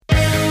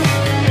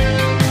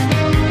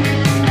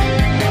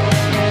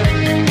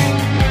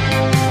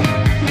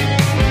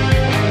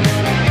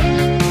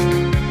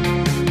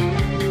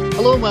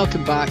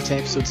welcome back to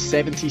episode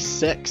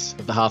 76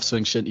 of the Half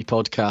Swing Shinty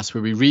podcast,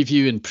 where we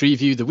review and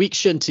preview the week's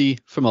shinty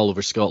from all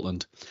over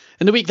Scotland.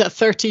 In the week that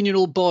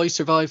 13-year-old boy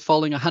survived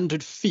falling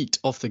 100 feet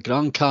off the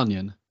Grand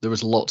Canyon, there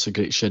was lots of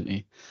great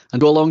shinty.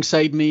 And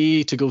alongside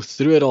me to go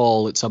through it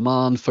all, it's a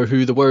man for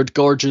who the word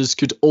gorgeous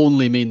could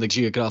only mean the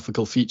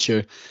geographical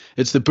feature.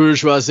 It's the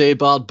bourgeoisie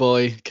bad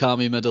boy,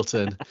 Cammy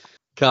Middleton.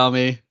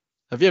 Cammy,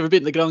 have you ever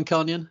been to the Grand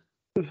Canyon?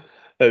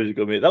 How's it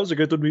going, mate? That was a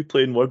good one, we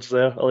playing words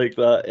there. I like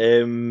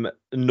that.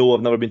 No,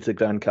 I've never been to the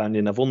Grand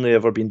Canyon. I've only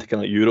ever been to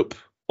kind of Europe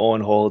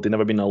on holiday,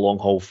 never been on a long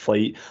haul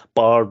flight.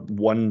 Bar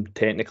one,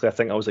 technically, I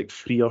think I was like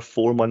 3 or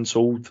 4 months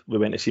old. We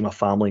went to see my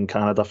family in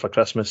Canada for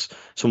Christmas.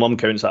 So mum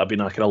counts that I've been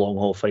on a kind of long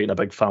haul flight and a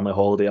big family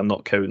holiday. I'm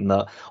not counting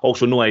that.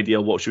 Also, no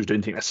idea what she was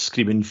doing, taking a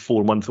screaming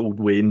 4-month-old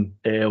Wayne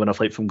on a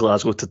flight from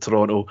Glasgow to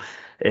Toronto.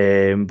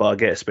 But I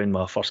get to spend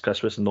my first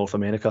Christmas in North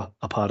America,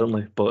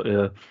 apparently.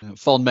 But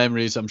fond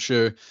memories, I'm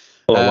sure.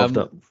 Oh, I loved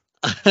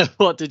it.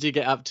 What did you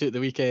get up to at the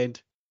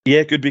weekend?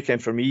 Yeah, good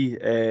weekend for me.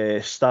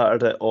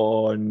 Started it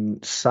on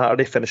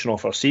Saturday, finishing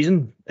off our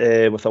season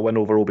with a win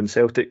over Oban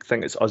Celtic. I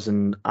think it's us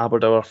and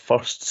Aberdour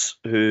firsts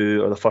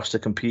who are the first to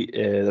compete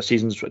their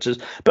seasons, which is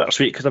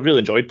bittersweet because I've really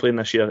enjoyed playing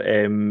this year.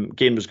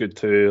 Game was good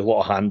too. A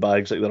lot of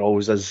handbags, like there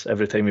always is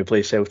every time we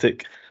play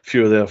Celtic. A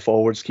few of their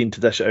forwards keen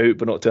to dish it out,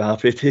 but not too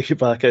happy to take it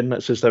back in.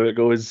 That's just how it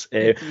goes.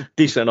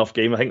 Decent enough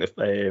game. I think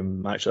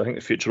the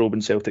future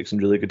Oban Celtic's in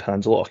really good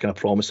hands. A lot of kind of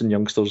promising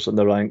youngsters in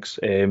the ranks.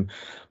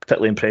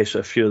 Particularly impressed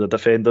with a few of the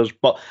defenders.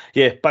 But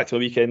yeah, back to the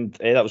weekend.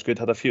 That was good.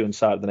 Had a few on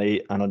Saturday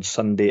night, and on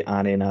Sunday,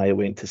 Annie and I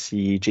went to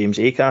see James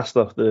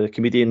Acaster, the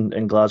comedian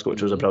in Glasgow,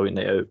 which was a brilliant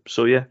night out.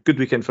 So yeah, good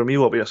weekend for me.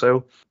 What about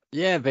yourself?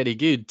 Yeah, very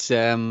good.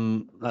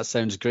 That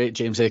sounds great.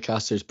 James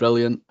Acaster's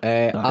brilliant.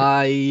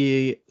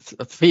 I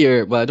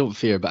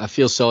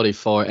feel sorry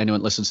for anyone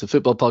that listens to the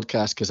football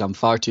podcast because I'm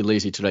far too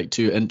lazy to write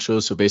 2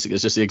 intros. So basically,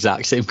 it's just the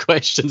exact same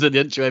questions in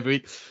the intro every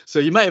week. So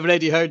you might have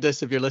already heard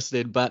this if you're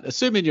listening, but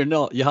assuming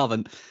you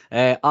haven't.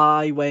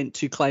 I went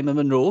to climb a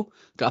Munro.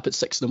 Got up at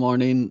 6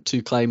 a.m.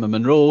 to climb a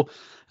Munro.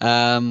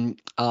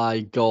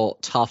 I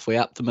got halfway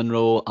up the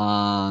Munro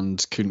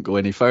and couldn't go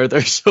any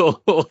further,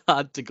 so I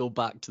had to go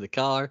back to the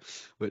car,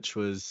 which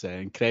was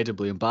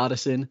incredibly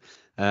embarrassing.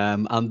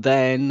 And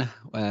then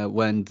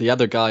when the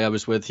other guy I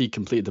was with, he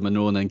completed the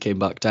Munro and then came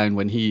back down.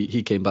 When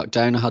he came back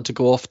down, I had to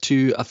go off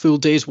to a full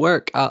day's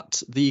work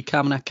at the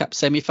Camanachd Cup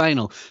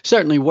semi-final.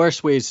 Certainly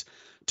worse ways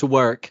to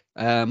work,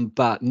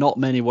 but not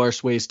many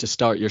worse ways to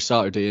start your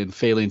Saturday and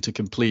failing to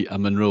complete a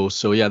Munro.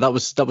 So yeah, that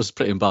was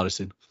pretty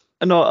embarrassing.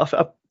 No,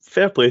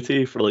 fair play to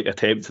you for like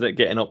attempting it,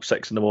 getting up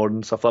 6 a.m.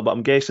 and stuff like that. But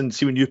I'm guessing,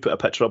 see when you put a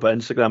picture up on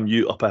Instagram,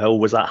 you up a hill,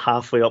 was that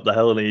halfway up the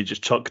hill and then you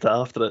just chucked it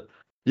after it?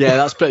 Yeah,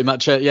 that's pretty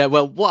much it. Yeah,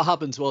 well, what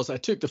happened was I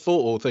took the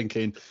photo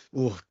thinking,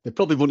 they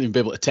probably won't even be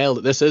able to tell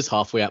that this is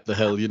halfway up the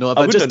hill. You know, if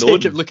I just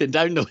take it looking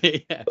down the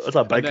way. Yeah. It's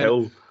a big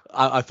hill.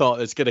 I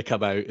thought it's going to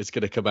come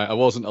out. I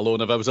wasn't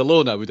alone. If I was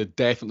alone, I would have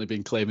definitely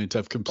been claiming to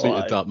have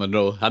completed that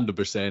Munro,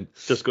 100%.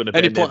 Just going to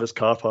Ben Davis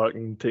car park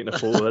and taking a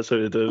photo. That's how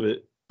they do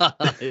it.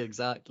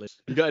 Exactly.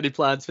 You got any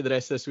plans for the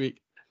rest of this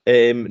week?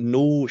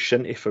 No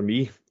shinty for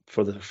me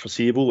for the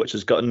foreseeable, which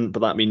is gutting,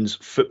 but that means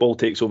football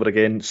takes over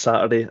again.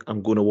 Saturday,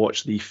 I'm going to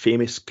watch the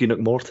famous Greenock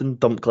Morton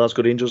dump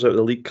Glasgow Rangers out of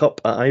the League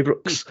Cup at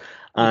Ibrox.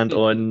 And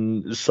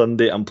on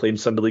Sunday, I'm playing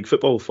Sunday League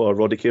football for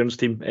Roddy Cairns'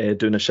 team,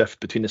 doing a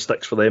shift between the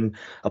sticks for them.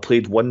 I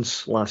played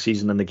once last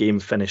season and the game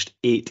finished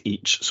 8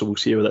 each, so we'll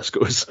see how this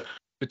goes.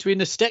 Between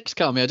the sticks,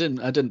 Cammy,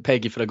 I didn't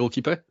peg you for a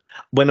goalkeeper.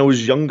 When I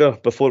was younger,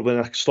 when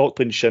I stopped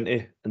playing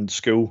shinty in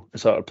school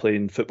and started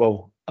playing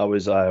football, I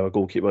was a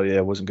goalkeeper. Yeah,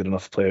 I wasn't good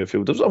enough to play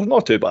outfield. I was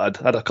not too bad.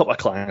 I had a couple of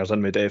clangers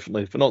in me,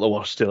 definitely, but not the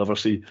worst you'll ever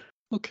see.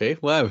 Okay,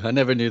 wow, I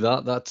never knew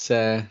that. That's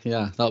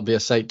that'll be a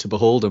sight to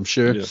behold, I'm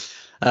sure. Yeah.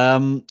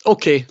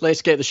 Okay,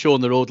 let's get the show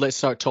on the road. Let's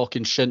start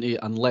talking shinty,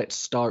 and let's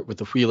start with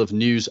the wheel of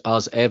news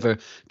as ever.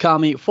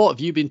 Cammy, what have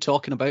you been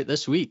talking about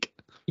this week?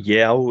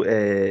 Yeah, I'll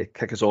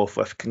kick us off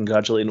with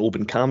congratulating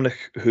Oban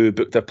Camanachd, who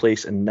booked their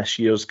place in this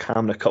year's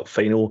Camanachd Cup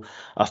final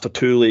after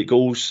 2 late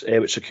goals,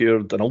 which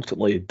secured an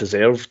ultimately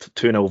deserved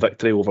 2-0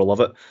 victory over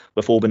Lovat,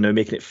 with Oban now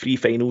making it 3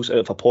 finals out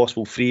of a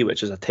possible 3,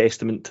 which is a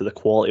testament to the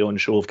quality on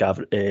show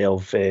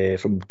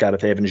from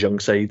Gareth Evans' young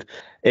side.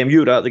 You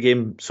were at the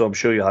game, so I'm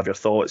sure you have your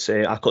thoughts.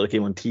 I caught the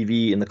game on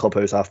TV in the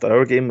clubhouse after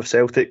our game with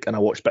Celtic, and I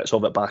watched bits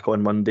of it back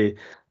on Monday.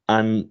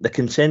 And the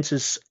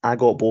consensus I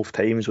got both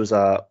times was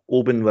that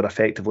Oban were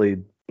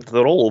effectively,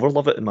 they're all over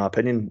Lovat in my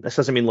opinion. This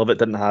doesn't mean Lovat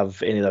didn't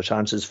have any of their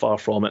chances, far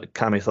from it.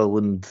 Cammy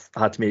Thurland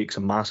had to make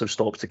some massive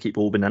stops to keep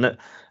Oban in it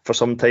for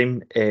some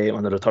time.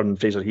 On the return,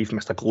 Fraser Heath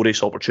missed a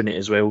glorious opportunity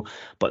as well.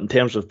 But in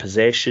terms of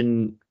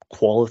possession,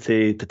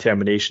 quality,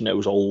 determination, it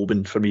was all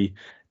Oban for me.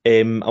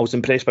 I was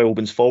impressed by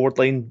Oban's forward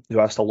line, who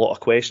asked a lot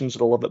of questions of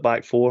the Lovat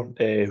back four,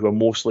 who are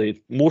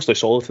mostly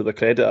solid to their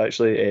credit,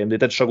 actually. They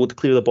did struggle to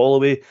clear the ball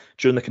away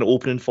during the kind of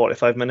opening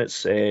 45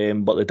 minutes,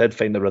 but they did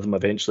find the rhythm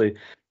eventually.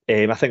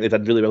 I think they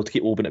did really well to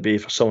keep Oban at bay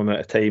for some amount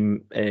of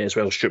time, as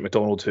well as Stuart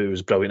McDonald, who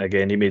was brilliant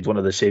again. He made one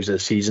of the saves of the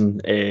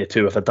season,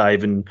 too, with a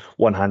diving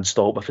one-hand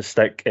stop with a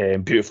stick.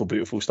 Beautiful,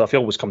 beautiful stuff. You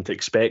always come to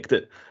expect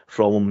it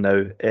from him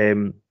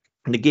now.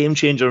 The game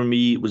changer for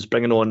me was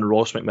bringing on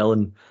Ross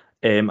McMillan.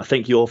 I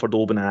think he offered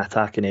Oban an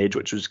attacking edge,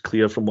 which was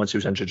clear from once he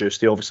was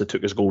introduced. He obviously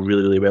took his goal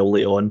really, really well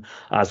late on,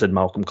 as did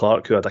Malcolm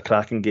Clark, who had a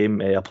cracking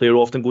game. A player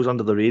who often goes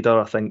under the radar,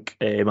 I think,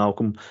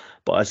 Malcolm,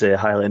 but is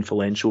highly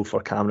influential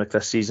for Camanachd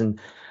this season.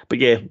 But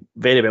yeah,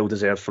 very well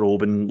deserved for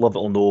Oban. Love it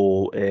or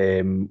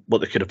no,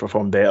 what they could have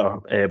performed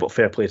better, but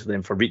fair play to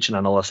them for reaching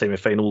another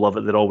semi-final. Love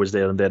it, they're always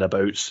there and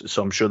thereabouts,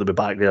 so I'm sure they'll be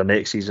back there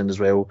next season as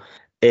well.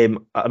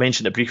 I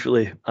mentioned it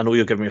briefly. I know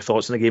you're giving your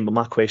thoughts on the game, but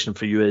my question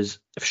for you is,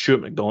 if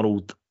Stuart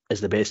McDonald is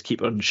the best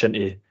keeper in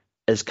Shinty,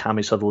 is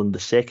Cammy Sutherland the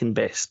second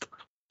best?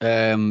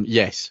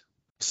 Yes,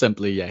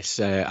 simply yes.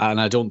 And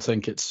I don't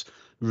think it's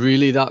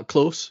really that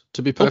close,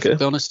 to be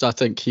perfectly honest. I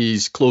think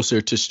he's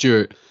closer to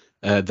Stuart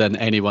than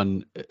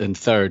anyone in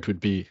third would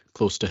be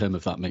close to him,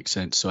 if that makes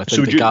sense. So I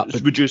think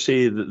would you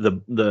say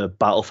that the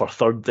battle for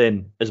third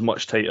then is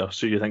much tighter?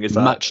 So you think is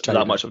that much tighter,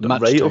 that much of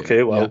much right? Tighter,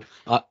 okay, well,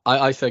 yeah.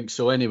 I think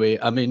so. Anyway,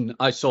 I mean,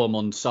 I saw him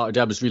on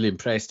Saturday. I was really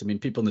impressed. I mean,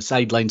 people on the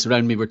sidelines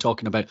around me were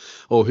talking about,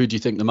 oh, who do you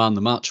think the man of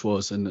the match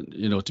was? And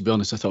to be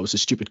honest, I thought it was a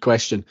stupid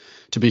question.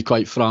 To be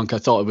quite frank, I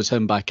thought it was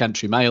him by a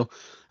country mile.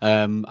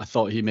 I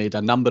thought he made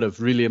a number of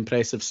really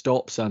impressive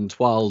stops, and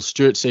while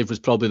Stuart's save was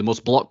probably the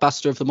most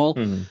blockbuster of them all,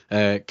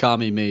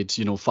 Cammy made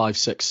 5,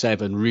 6,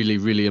 7 really,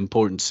 really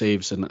important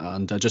saves,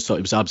 and I just thought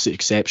he was absolutely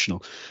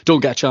exceptional. Don't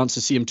get a chance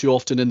to see him too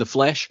often in the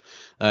flesh,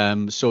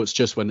 so it's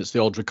just when it's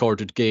the odd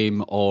recorded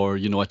game or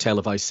a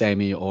televised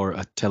semi or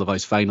a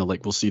televised final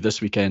like we'll see this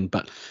weekend.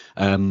 But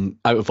out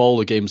of all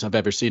the games I've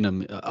ever seen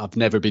him, I've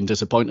never been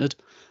disappointed,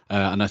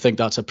 and I think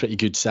that's a pretty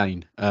good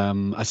sign.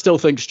 I still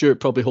think Stuart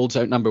probably holds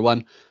out number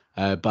one.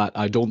 But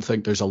I don't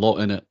think there's a lot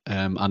in it,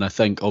 and I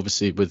think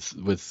obviously with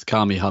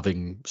Cammy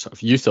having sort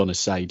of youth on his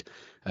side,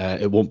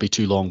 it won't be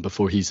too long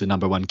before he's the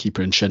number one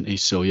keeper in Shinty.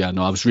 So yeah,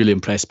 no, I was really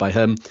impressed by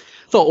him.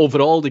 Thought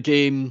overall the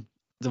game,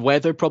 the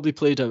weather probably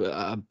played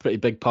a pretty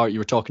big part. You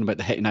were talking about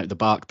the hitting out the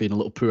back being a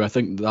little poor. I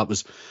think that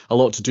was a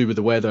lot to do with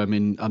the weather. I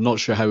mean, I'm not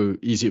sure how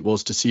easy it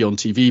was to see on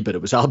TV, but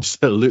it was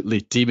absolutely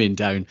teeming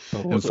down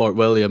in Fort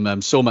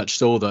William. So much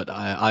so that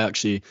I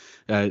actually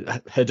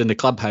hid in the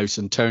clubhouse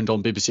and turned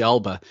on BBC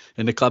Alba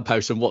in the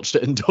clubhouse and watched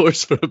it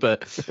indoors for a bit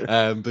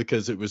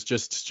because it was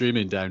just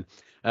streaming down.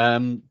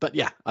 But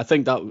yeah, I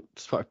think that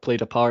sort of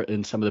played a part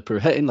in some of the poor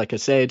hitting, like I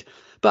said.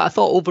 But I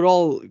thought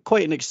overall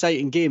quite an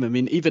exciting game. I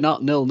mean, even at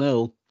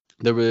 0-0,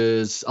 there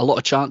was a lot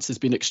of chances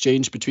being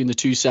exchanged between the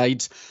two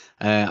sides.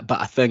 But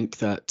I think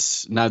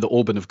that now that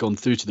Oban have gone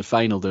through to the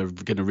final, they're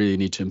going to really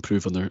need to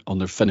improve on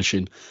their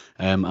finishing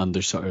and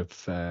their sort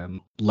of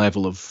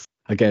level of,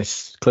 I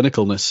guess,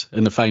 clinicalness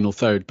in the final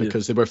third,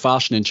 because they were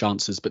fashioning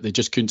chances, but they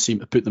just couldn't seem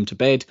to put them to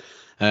bed.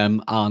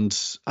 And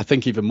I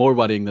think even more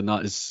worrying than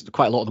that is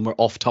quite a lot of them were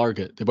off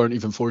target. They weren't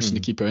even forcing the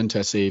keeper into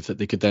a save that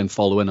they could then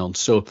follow in on.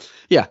 So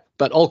yeah,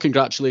 but all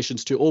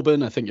congratulations to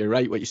Oban. I think you're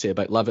right what you say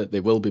about Levitt. They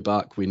will be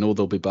back. We know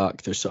they'll be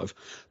back. They're sort of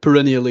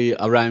perennially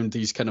around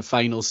these kind of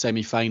finals,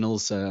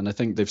 semi-finals, and I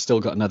think they've still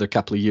got another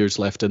couple of years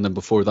left in them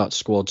before that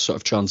squad sort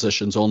of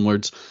transitions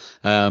onwards.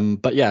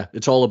 But yeah,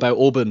 it's all about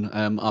Oban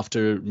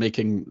after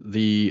making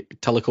the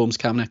Telecoms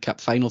Camanachd Cup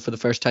final for the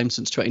first time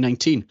since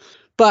 2019.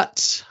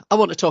 But I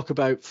want to talk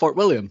about Fort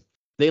William.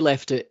 They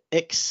left it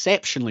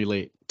exceptionally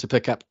late to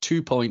pick up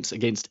 2 points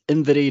against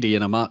Inveraray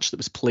in a match that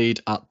was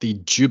played at the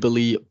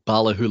Jubilee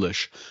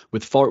Ballachulish,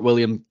 with Fort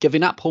William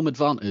giving up home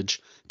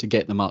advantage to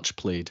get the match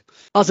played.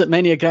 As at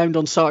many a ground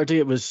on Saturday,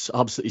 it was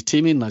absolutely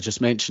teeming. I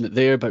just mentioned it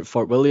there about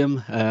Fort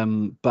William.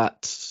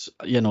 But,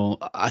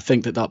 I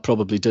think that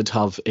probably did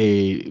have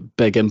a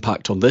big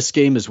impact on this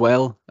game as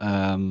well.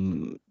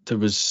 There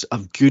was a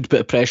good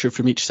bit of pressure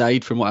from each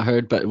side from what I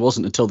heard, but it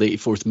wasn't until the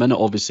 84th minute,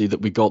 obviously,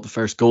 that we got the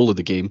first goal of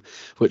the game,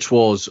 which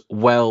was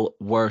well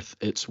worth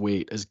its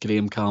weight as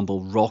Graham Campbell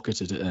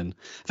rocketed it in.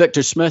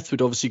 Victor Smith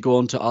would obviously go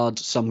on to add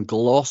some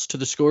gloss to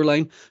the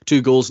scoreline.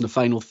 2 goals in the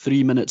final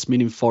 3 minutes,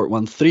 meaning Fort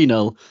won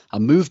 3-0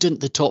 and moved into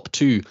the top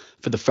 2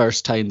 for the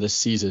first time this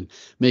season,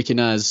 making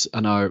us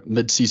and our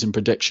mid-season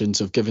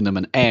predictions of giving them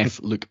an F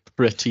look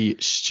pretty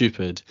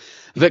stupid.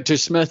 Victor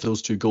Smith,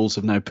 those 2 goals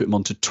have now put him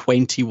on to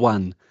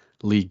 21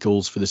 league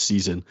goals for the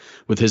season,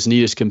 with his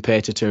nearest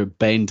competitor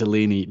Ben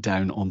Delaney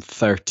down on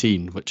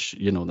 13, which,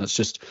 that's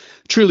just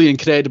truly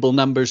incredible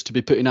numbers to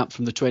be putting up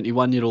from the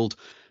 21-year-old.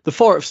 The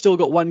Fort have still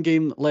got 1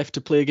 game left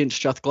to play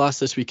against Strathglass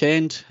this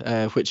weekend,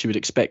 which you would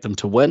expect them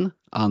to win,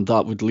 and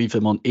that would leave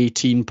them on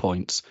 18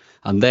 points.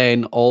 And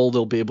then all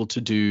they'll be able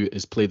to do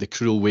is play the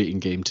cruel waiting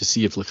game to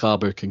see if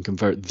Lochaber can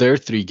convert their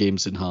 3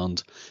 games in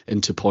hand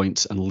into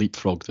points and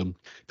leapfrog them.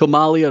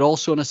 Kilmallie are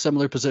also in a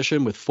similar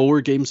position with 4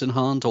 games in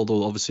hand,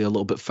 although obviously a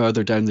little bit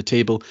further down the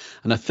table.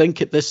 And I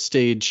think at this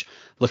stage,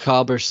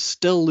 Lochaber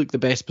still look the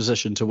best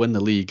position to win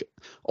the league.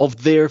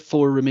 Of their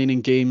 4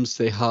 remaining games,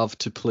 they have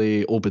to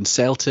play Oban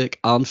Celtic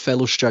and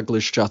fellow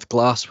strugglers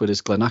Strathglass,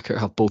 whereas Glenackert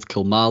have both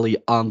Kilmallie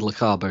and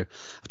Lochaber.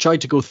 I've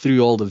tried to go through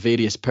through all the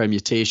various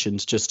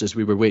permutations just as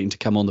we were waiting to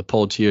come on the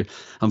pod here.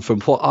 And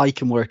from what I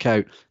can work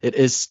out, it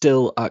is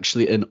still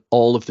actually in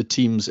all of the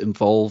teams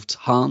involved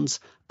hands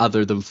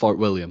other than Fort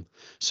William.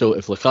 So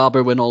if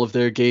Lochaber win all of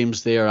their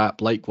games, they are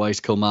up, likewise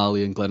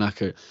Kilmally and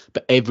Glenacher,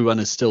 but everyone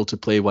is still to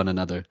play one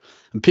another.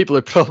 And people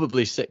are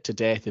probably sick to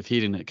death of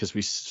hearing it because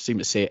we seem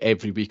to say it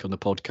every week on the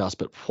podcast,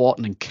 but what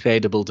an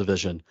incredible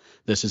division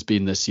this has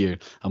been this year.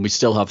 And we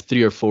still have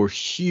 3 or 4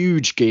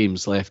 huge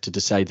games left to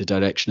decide the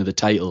direction of the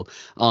title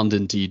and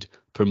indeed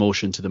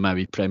promotion to the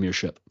MOWI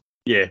Premiership.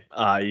 Yeah,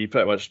 you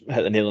pretty much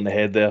hit the nail on the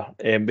head there.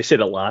 We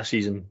said it last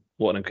season,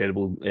 what an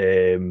incredible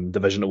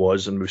division it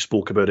was, and we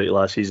spoke about it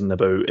last season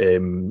about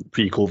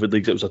pre-COVID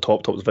leagues. It was a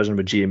top division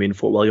with GMA and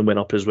Fort William went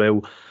up as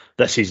well.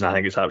 This season, I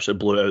think it's absolutely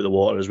blew it out of the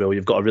water as well.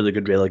 You've got a really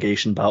good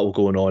relegation battle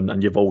going on,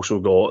 and you've also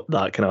got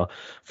that kind of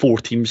 4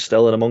 teams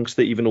still in amongst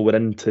it, even though we're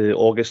into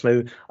August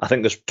now. I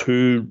think there's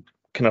 2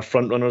 kind of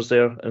front runners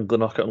there in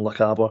Glenacher and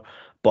Lochaber.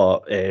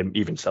 But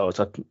even still, it's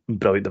a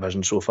brilliant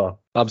division so far.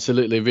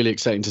 Absolutely. Really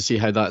exciting to see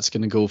how that's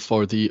going to go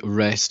for the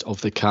rest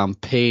of the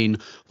campaign.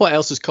 What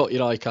else has caught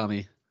your eye,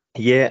 Cammy?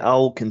 Yeah,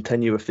 I'll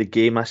continue with the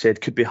game I said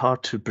could be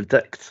hard to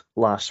predict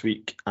last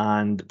week.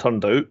 And it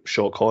turned out,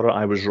 shock horror,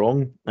 I was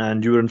wrong.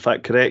 And you were in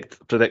fact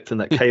correct, predicting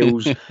that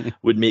Kyles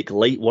would make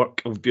light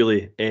work of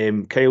Beauly.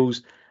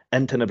 Kyles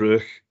in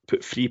Tinnabruch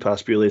put 3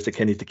 past Beauly as the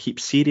Kenny to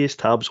keep serious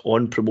tabs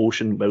on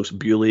promotion whilst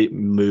Beauly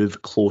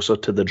move closer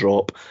to the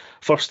drop.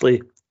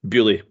 Firstly,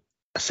 Beauly.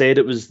 I said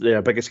it was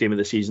their biggest game of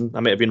the season.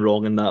 I might have been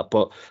wrong in that,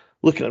 but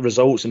looking at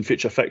results and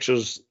future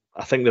fixtures,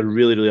 I think they're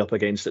really, really up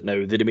against it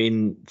now. They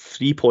remain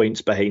 3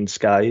 points behind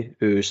Skye,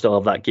 who still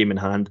have that game in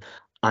hand,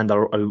 and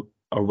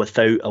are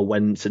without a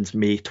win since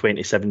May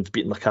 27th,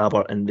 beating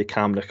Lochaber in the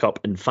Camanachd Cup.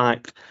 In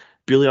fact,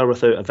 Beauly are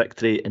without a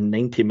victory in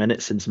 90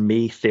 minutes since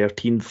May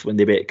 13th when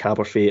they beat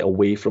Caberfeidh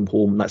away from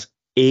home. That's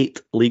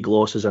 8 league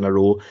losses in a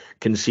row,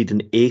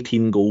 conceding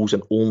 18 goals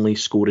and only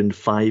scoring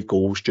 5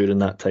 goals during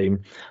that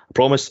time. I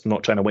promise I'm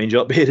not trying to wind you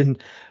up, Aarron,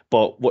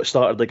 but what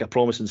started like a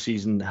promising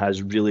season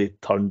has really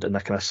turned in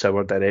a kind of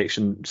sour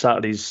direction.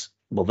 This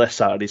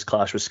Saturday's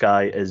clash with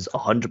Skye is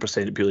 100%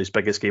 Beauly's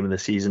biggest game of the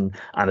season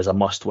and is a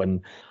must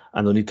win.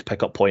 And they'll need to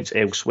pick up points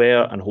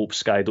elsewhere and hope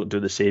Skye don't do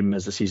the same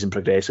as the season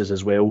progresses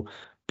as well.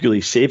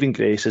 Beauly's saving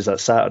grace is that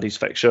Saturday's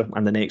fixture,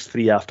 and the next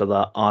 3 after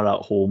that are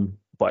at home.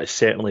 But it's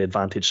certainly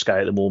advantage Skye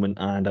at the moment,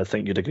 and I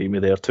think you'd agree with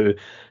me there too.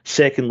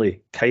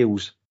 Secondly,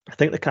 Kyles. I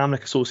think the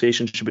Camanachd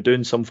Association should be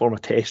doing some form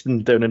of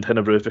testing down in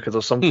Tinnabruch because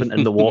there's something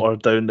in the water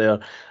down there.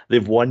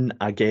 They've won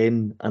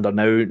again and are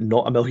now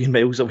not a million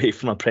miles away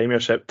from a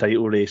Premiership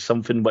title race,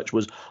 something which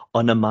was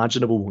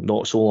unimaginable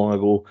not so long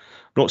ago.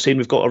 I'm not saying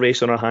we've got a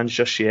race on our hands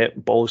just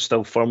yet. Ball's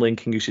still firmly in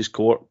King Goose's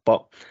court,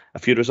 but a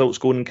few results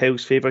going in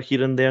Kyle's favour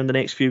here and there in the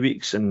next few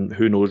weeks, and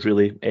who knows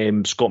really.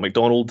 Scott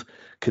McDonald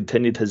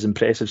continued his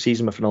impressive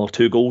season with another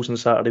 2 goals on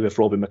Saturday, with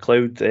Robbie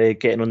McLeod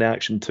getting on the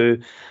action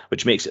too,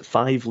 which makes it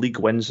 5 league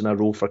wins in a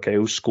row for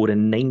Kyles,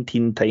 scoring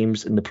 19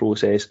 times in the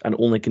process and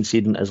only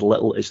conceding as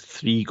little as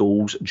 3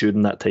 goals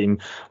during that time,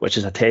 which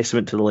is a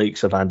testament to the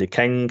likes of Andy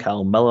King,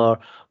 Cal Millar,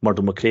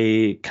 Murdo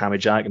McRae, Cammy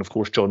Jack, and of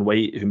course John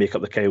White, who make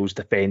up the Kyles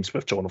defence,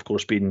 with John of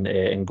course being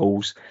in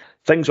goals.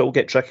 Things will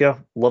get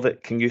trickier. Love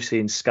it, Kingussie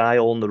and Skye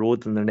all on the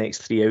road in their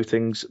next 3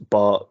 outings,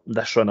 but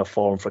this run of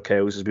form for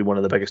Kyles has been one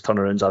of the biggest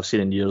turnarounds I've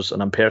seen in years,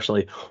 and I'm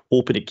personally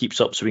hoping it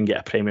keeps up so we can get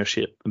a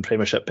Premiership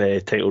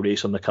title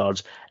race on the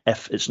cards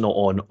if it's not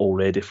on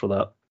already for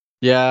that.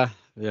 Yeah.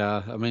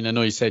 I mean, I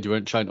know you said you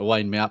weren't trying to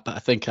wind me up, but I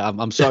think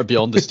I'm sort of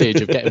beyond the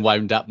stage of getting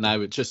wound up now.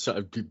 It just sort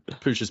of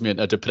pushes me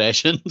into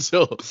depression.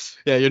 So,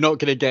 yeah, you're not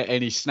going to get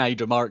any snide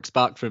remarks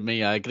back from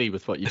me. I agree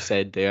with what you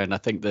said there. And I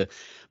think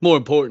more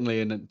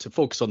importantly, and to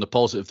focus on the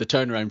positive, the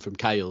turnaround from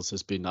Kyles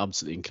has been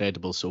absolutely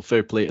incredible. So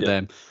fair play to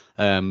them.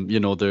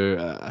 They're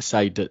a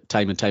side that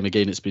time and time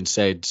again it's been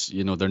said,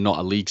 they're not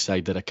a league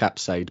side, they're a cup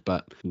side,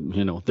 but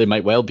they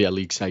might well be a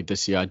league side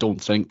this year. I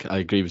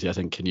agree with you. I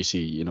think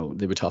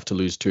they would have to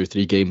lose 2 or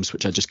 3 games,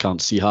 which I just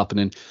can't see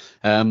happening.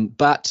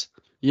 But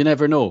you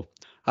never know.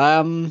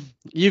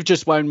 You've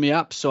just wound me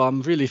up, so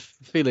I'm really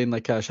feeling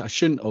like I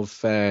shouldn't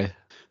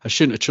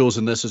have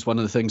chosen this as one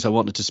of the things I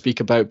wanted to speak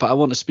about, but I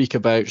want to speak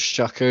about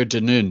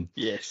Strachur-Dunoon.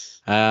 Yes.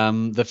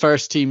 The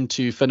first team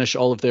to finish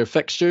all of their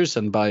fixtures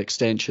and by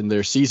extension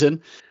their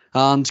season.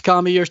 And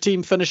Cammy, your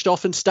team finished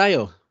off in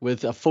style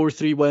with a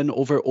 4-3 win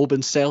over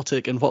Oban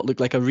Celtic in what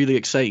looked like a really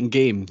exciting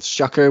game.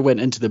 Strachur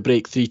went into the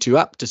break 3-2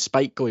 up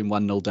despite going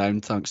 1-0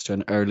 down thanks to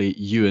an early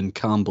Ewan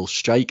Campbell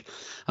strike.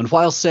 And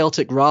while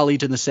Celtic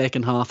rallied in the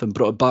second half and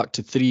brought it back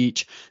to 3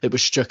 each, it was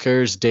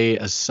Strachur's day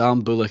as Sam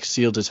Bullock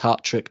sealed his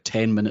hat-trick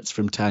 10 minutes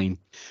from time.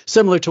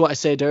 Similar to what I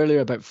said earlier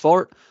about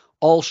Fort,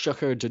 all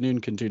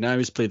Strachur-Dunoon can do now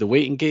is play the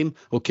waiting game.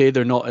 Okay,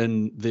 they're not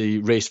in the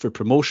race for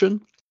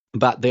promotion,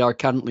 but they are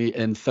currently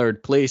in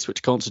third place,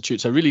 which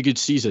constitutes a really good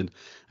season.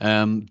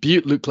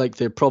 Butte look like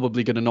they're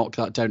probably going to knock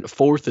that down to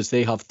fourth, as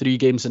they have 3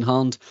 games in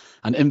hand,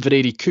 and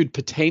Inveraray could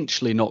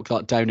potentially knock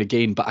that down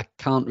again, but I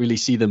can't really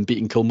see them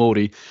beating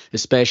Kilmorey,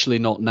 especially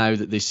not now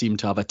that they seem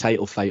to have a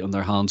title fight on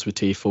their hands with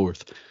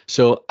Tayforth.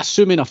 So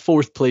assuming a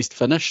 4th placed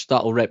finish,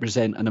 that will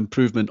represent an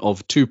improvement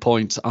of 2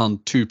 points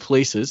and 2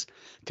 places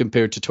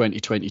compared to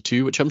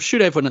 2022, which I'm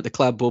sure everyone at the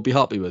club will be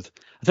happy with.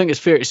 I think it's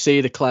fair to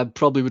say the club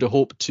probably would have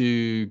hoped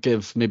to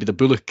give maybe the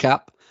Bullock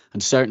Cap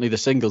and certainly the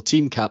single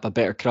team cap a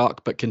better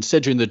crack, but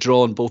considering the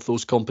draw in both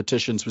those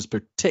competitions was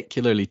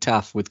particularly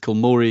tough with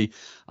Kilmorey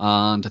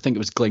and I think it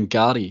was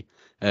Glengarry,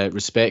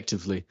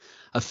 respectively.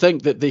 I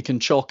think that they can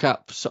chalk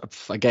up, sort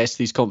of, I guess,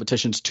 these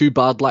competitions to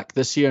bad luck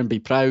this year and be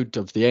proud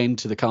of the end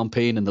to the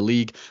campaign in the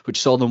league,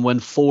 which saw them win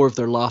 4 of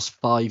their last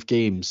 5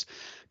 games.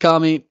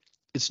 Cammy,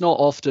 it's not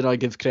often I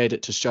give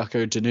credit to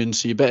Strachur-Dunoon,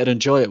 so you better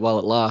enjoy it while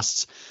it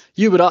lasts.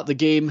 You were at the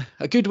game.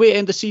 A good way to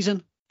end the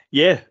season?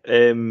 Yeah,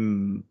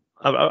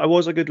 I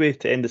was a good way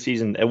to end the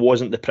season. It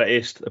wasn't the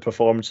prettiest of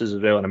performances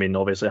as well. And I mean,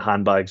 obviously,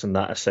 handbags and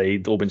that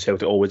aside, Oban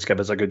Celtic always give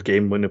us a good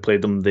game. When we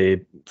played them,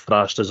 they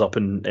thrashed us up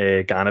in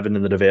Ganavan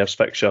in the reverse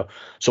fixture.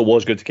 So it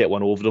was good to get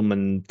one over them.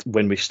 And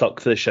when we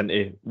stuck to the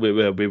shinty,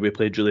 we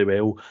played really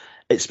well.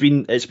 It's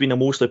been a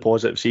mostly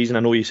positive season. I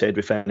know you said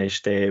we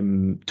finished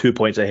 2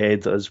 points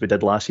ahead as we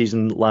did last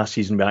season. Last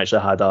season, we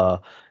actually had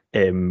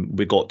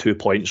we got 2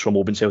 points from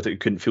Oban Celtic who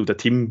couldn't field a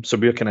team, so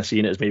we're kind of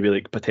seeing it as maybe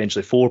like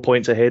potentially 4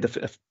 points ahead.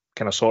 If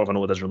kind of sort of, I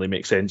know it doesn't really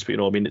make sense, but you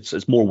know what I mean,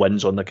 it's more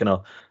wins on the kind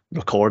of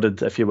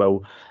recorded, if you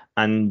will.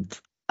 And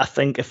I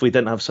think if we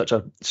didn't have such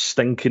a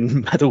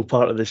stinking middle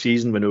part of the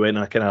season when we went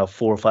on a kind of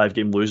 4 or 5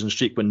 game losing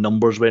streak when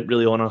numbers went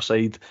really on our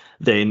side,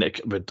 then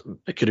it could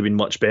have been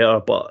much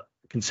better. But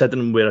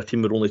considering we're a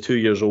team we're only 2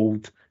 years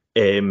old,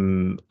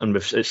 and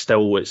it's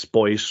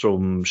boys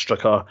from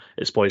Strachur,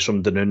 it's boys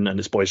from Dunoon, and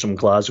it's boys from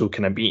Glasgow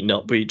kind of beating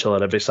up with each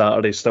other every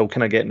Saturday, still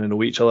kind of getting to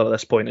know each other at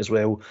this point as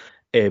well.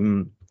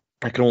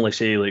 I can only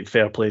say like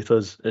fair play to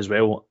us as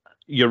well.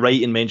 You're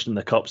right in mentioning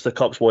the Cups. The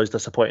Cups was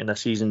disappointing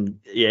this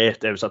season. Yeah,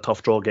 it was a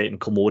tough draw getting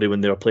Kilmorey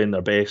when they were playing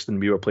their best and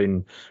we were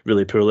playing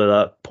really poorly at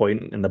that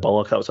point in the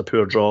Bullock. That was a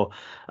poor draw.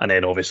 And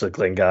then obviously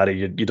Glengarry,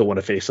 you don't want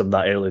to face them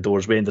that early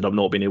doors. We ended up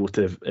not being able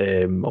to,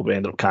 we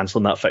ended up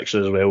cancelling that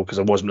fixture as well because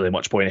there wasn't really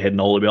much point in heading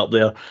all the way up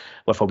there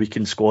with a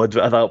weakened squad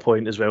at that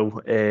point as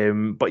well.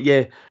 But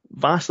yeah,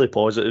 vastly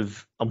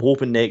positive. I'm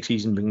hoping next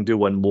season we can do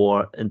one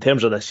more. In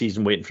terms of this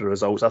season, waiting for the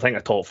results, I think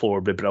a top 4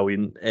 would be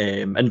brilliant.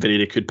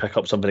 Inveraray could pick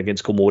up something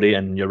against Kilmorey,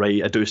 and you're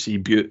right, I do see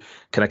Butte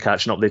kind of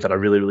catching up. They've had a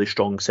really, really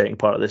strong second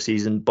part of the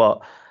season,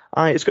 but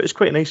it's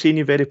quite nice seeing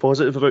you very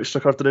positive about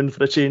Strachur-Dunoon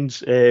for a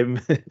change.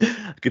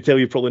 I could tell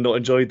you probably not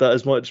enjoyed that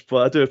as much,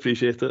 but I do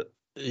appreciate it.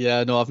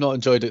 Yeah, no, I've not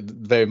enjoyed it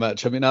very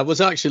much. I mean, I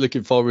was actually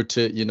looking forward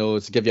to,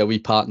 to give you a wee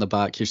pat in the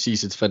back, your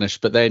season's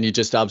finished, but then you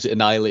just absolutely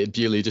annihilated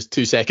Bewley just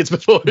 2 seconds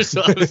before.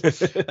 So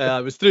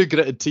I was through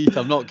gritted teeth,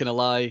 I'm not going to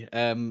lie.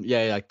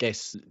 Yeah, I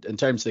guess in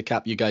terms of the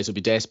cap, you guys will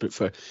be desperate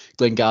for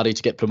Glengarry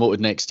to get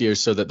promoted next year,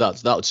 so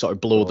that would sort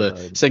of blow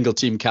the single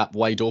team cap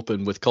wide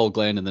open with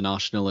Colglen in the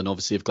National, and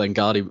obviously if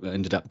Glengarry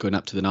ended up going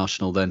up to the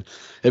National, then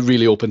it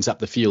really opens up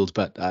the field.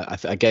 But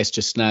I guess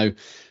just now,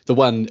 the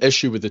one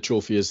issue with the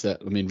trophy is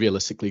that, I mean,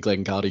 realistically,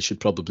 Glengarry should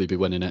probably be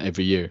winning it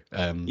every year.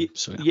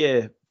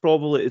 Yeah,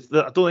 probably.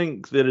 I don't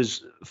think they're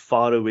as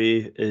far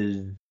away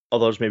as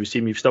others maybe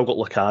seem. You've still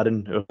got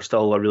Aarron, who are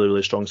still a really,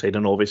 really strong side,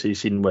 and obviously you've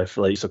seen with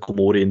like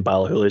Kilmorey and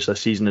Ballahoolis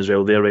this season as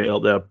well. They're right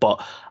up there.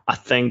 But I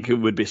think it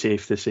would be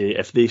safe to say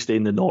if they stay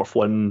in the North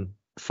One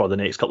for the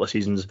next couple of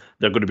seasons,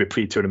 they're going to be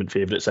pre-tournament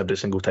favourites every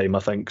single time, I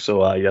think.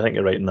 So I think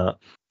you're right in that.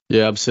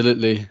 Yeah,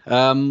 absolutely.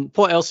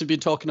 What else have you been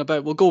talking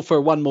about? We'll go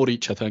for one more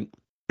each, I think.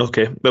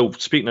 Okay, well,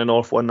 speaking of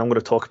North One, I'm going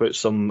to talk about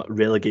some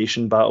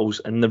relegation battles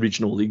in the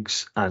regional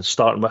leagues, and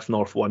starting with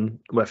North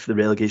One, with the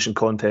relegation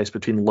contest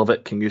between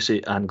Lovat,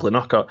 Kingussie and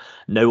Glenucker,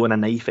 now on a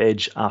knife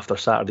edge after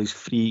Saturday's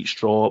free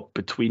straw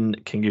between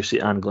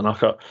Kingussie and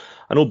Glenucker.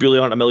 I know Bewley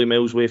aren't a million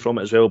miles away from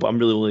it as well, but I'm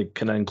really only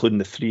kind of including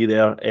the 3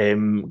 there.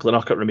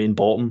 Glenucker remain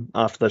bottom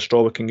after the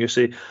straw with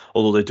Kingussie,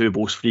 although they do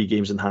both 3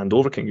 games in hand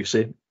over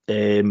Kingussie.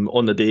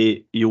 On the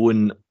day,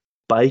 Ewan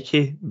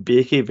Bakey,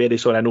 very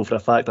sorry, I know for a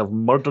fact I've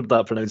murdered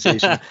that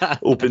pronunciation,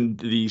 opened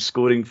the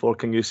scoring for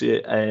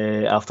Kingussie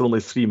after only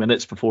 3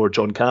 minutes before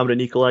John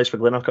Cameron equalised for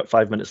Glenucker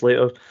 5 minutes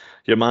later.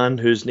 Your man,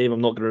 whose name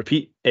I'm not going to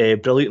repeat,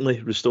 brilliantly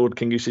restored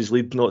Kingussie's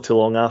lead not too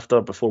long after,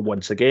 before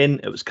once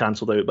again it was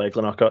cancelled out by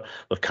Glenucker,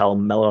 with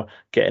Callum Millar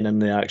getting in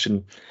the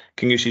action.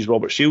 Kingussie's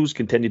Robert Shields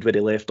continued where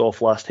he left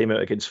off last time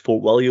out against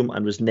Fort William,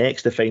 and was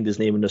next to find his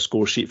name on the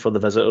score sheet for the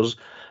visitors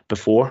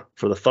before,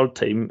 for the 3rd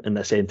time in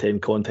this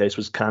end-to-end contest,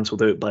 was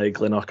cancelled out by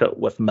Glenucker,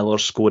 with Millar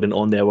scoring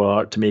on the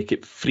hour to make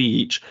it 3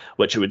 each,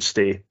 which it would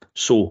stay.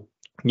 So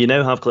you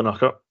now have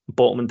Glenucker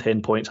bottom on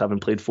 10 points, having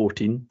played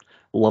 14.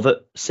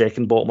 Lovat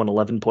second bottom on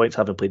 11 points,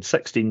 having played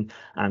 16,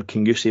 and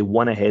Kingussie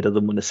 1 ahead of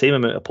them on the same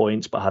amount of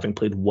points but having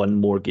played 1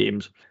 more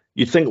games.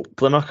 You'd think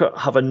Glenurquhart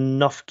have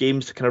enough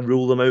games to kind of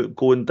rule them out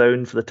going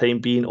down for the time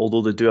being,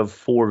 although they do have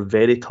 4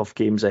 very tough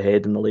games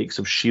ahead in the likes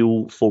of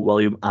Shield, Fort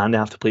William, and they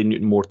have to play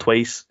Newtonmore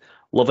twice.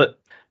 Love it.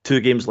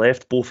 2 games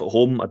left, both at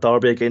home, a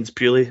derby against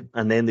Bewley,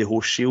 and then they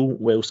host Shield,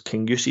 whilst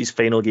Kingusie's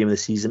final game of the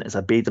season is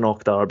a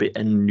Badenoch derby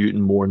in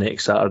Newtonmore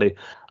next Saturday.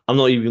 I'm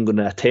not even going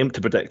to attempt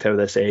to predict how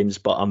this ends,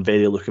 but I'm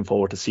very looking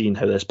forward to seeing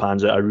how this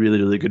pans out. A really,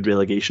 really good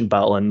relegation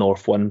battle in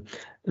North 1.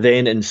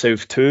 Then in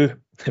South 2,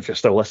 if you're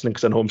still listening,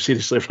 because I know I'm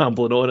seriously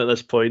rambling on at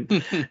this point,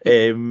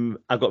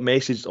 I got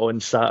messaged on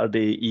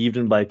Saturday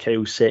evening by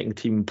Kyle's second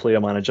team player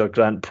manager,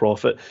 Grant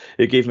Profit,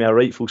 who gave me a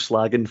rightful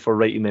slagging for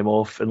writing them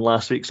off in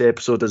last week's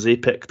episode as they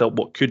picked up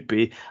what could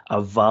be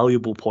a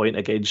valuable point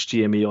against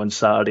GMA on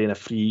Saturday in a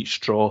free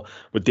straw,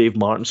 with Dave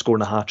Martin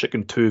scoring a hat-trick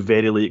and 2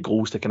 very late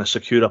goals to kind of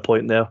secure a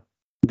point there.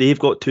 They've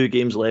got 2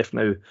 games left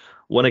now,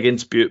 one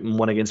against Butte and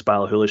one against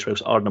Ballachulish,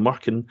 whilst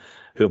Ardnamurchan,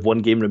 who have 1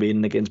 game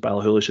remaining against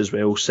Ballachulish as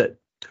well, sit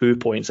 2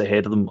 points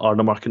ahead of them.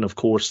 Ardnamurchan, of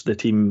course, the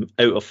team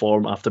out of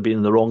form after being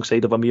on the wrong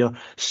side of a mere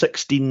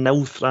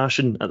 16-0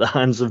 thrashing at the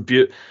hands of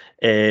Butte,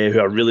 who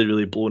are really,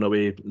 really blown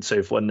away in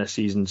South 1 this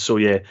season. So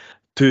yeah,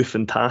 2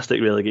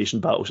 fantastic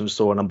relegation battles in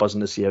store, and I'm buzzing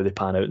to see how they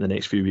pan out in the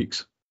next few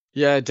weeks.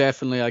 Yeah,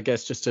 definitely. I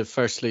guess just to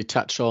firstly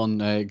touch on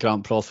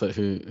Grant Profit,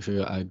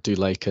 who I do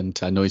like, and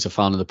I know he's a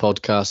fan of the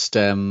podcast.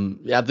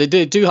 Yeah, they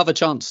do have a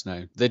chance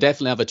now. They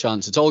definitely have a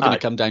chance. It's all going to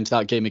come down to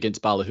that game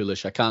against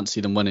Ballachulish. I can't see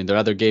them winning their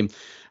other game.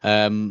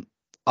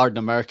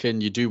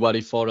 Ardnamurchan, you do worry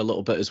for a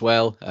little bit as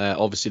well.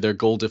 Obviously, their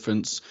goal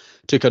difference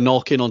took a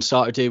knock in on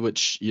Saturday,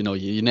 which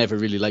you never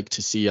really like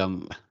to see.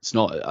 It's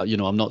not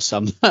I'm not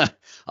some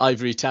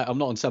I'm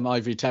not on some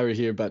ivory tower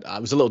here, but I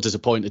was a little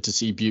disappointed to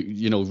see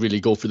Butte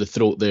really go for the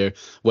throat there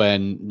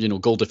when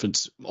goal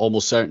difference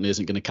almost certainly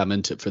isn't going to come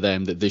into it for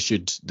them. That they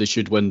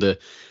should win the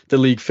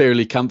league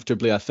fairly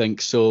comfortably, I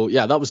think. So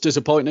yeah, that was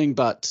disappointing,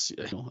 but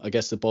I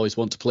guess the boys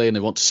want to play and they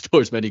want to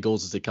score as many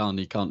goals as they can.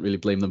 You can't really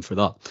blame them for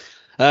that.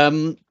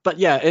 But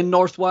yeah, in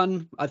North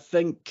 1, I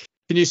think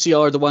Canusie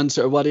are the ones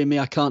that are worrying me.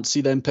 I can't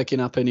see them picking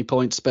up any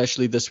points,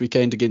 especially this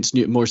weekend against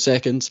Newtonmore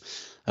Seconds.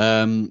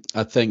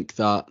 I think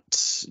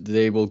that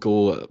they will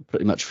go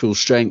pretty much full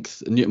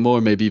strength.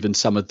 Newtonmore, maybe even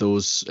some of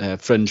those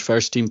fringe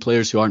first team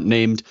players who aren't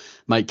named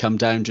might come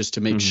down just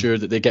to make sure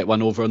that they get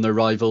one over on their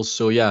rivals.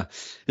 So yeah,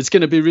 it's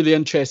going to be really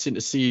interesting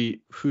to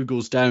see who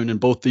goes down in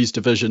both these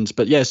divisions.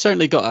 But yeah,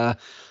 certainly got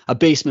a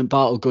basement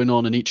battle going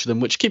on in each of them,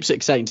 which keeps it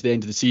exciting to the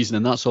end of the season,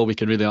 and that's all we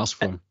can really ask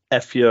for.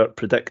 If you're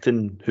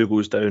predicting who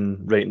goes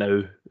down right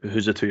now,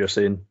 who's the 2 you're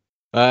saying?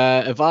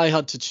 If I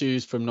had to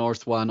choose from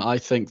North 1, I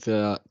think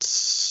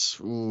that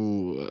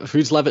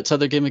who's Levitt's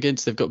other game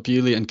against? They've got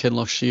Bewley and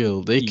Kinloch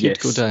Shield. They could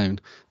go down.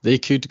 They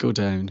could go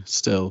down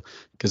still,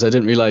 because I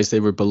didn't realise they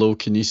were below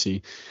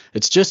Canusie.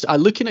 It's just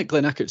I'm looking at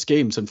Glenurquhart's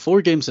games, and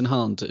 4 games in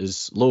hand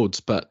is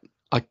loads, but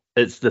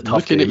it's the tough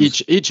looking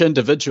games. At each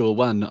individual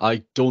one,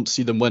 I don't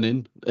see them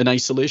winning in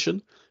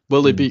isolation.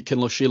 Will they beat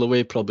Kinloch Shield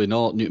away? Probably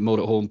not. Newtonmore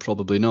at home?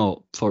 Probably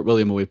not. Fort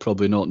William away?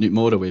 Probably not.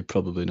 Newtonmore away?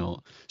 Probably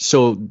not.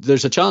 So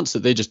there's a chance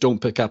that they just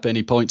don't pick up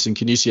any points in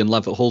Canusie and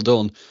Levitt hold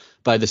on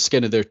by the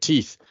skin of their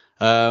teeth.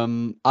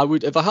 I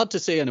would, if I had to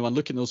say anyone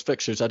looking at those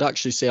fixtures, I'd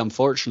actually say,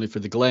 unfortunately for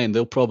the Glen,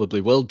 they'll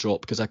probably will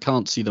drop because I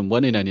can't see them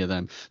winning any of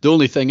them. The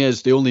only thing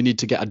is they only need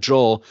to get a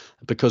draw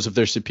because of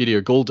their superior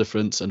goal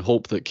difference and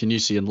hope that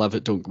Canusie and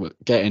Levitt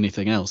don't get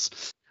anything else.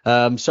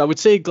 So I would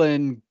say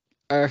Glen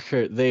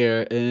Urquhart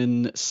there.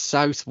 In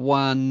South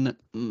 1,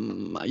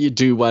 you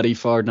do worry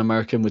for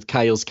Ardnamurchan with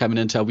Kyle's coming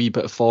into a wee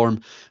bit of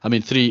form. I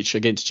mean, 3 each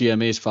against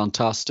GMA is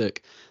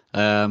fantastic.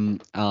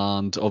 And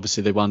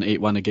obviously they won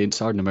 8-1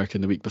 against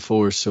Ardnamurchan the week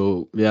before.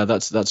 So yeah,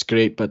 that's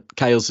great. But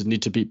Kyle's would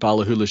need to beat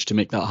Ballachulish to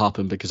make that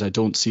happen, because I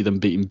don't see them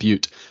beating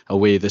Butte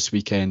away this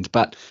weekend.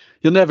 But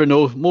you'll never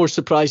know. More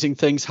surprising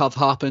things have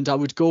happened. I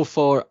would go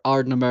for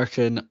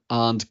Ardnamurchan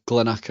and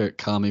Glenurquhart.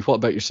 Cammy, what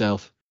about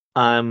yourself?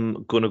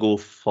 I'm going to go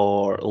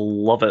for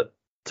Levitt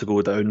to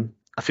go down.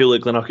 I feel like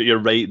Glenurquhart, you're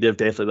right, they've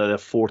definitely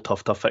had 4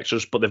 tough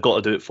fixtures, but they've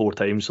got to do it 4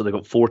 times, so they've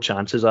got 4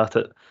 chances at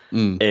it.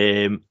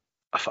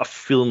 I'm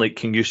feeling like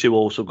Kingussie will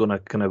also going to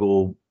kind of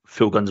go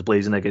full guns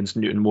blazing against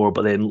Newtonmore,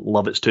 but then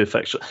Levitt's 2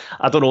 fixtures.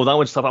 I don't know, that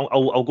one's tough.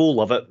 I'll go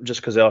Levitt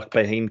just because they are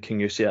behind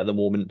Kingussie at the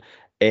moment.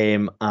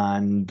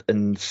 And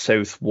in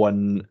South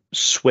 1,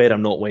 swear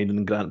I'm not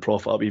winding Grant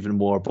Profit up even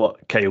more,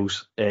 but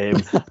Kyle's. I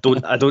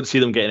don't see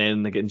them getting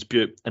anything against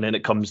Butte, and then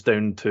it comes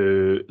down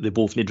to they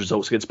both need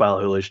results against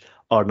Ballachulish.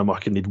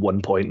 Ardnamurchan need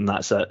 1 point, and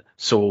that's it.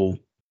 So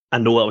I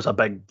know that was a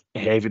big,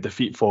 heavy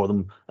defeat for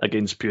them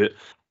against Butte.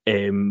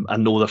 I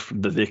know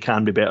that they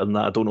can be better than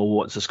that. I don't know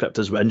what's the script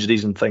is with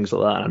injuries and things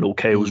like that. And I know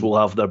Kyle's will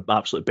have their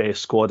absolute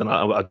best squad, and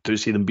I do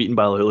see them beating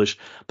Ballachulish.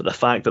 But the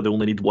fact that they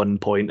only need 1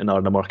 point in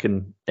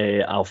Ardnamurchan,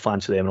 I'll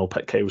fancy them, and I'll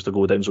pick Kyle's to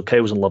go down. So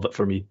Kyle's and Levitt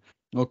for me.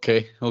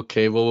 Okay. Well,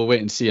 we'll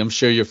wait and see. I'm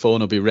sure your phone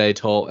will be red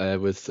hot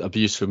with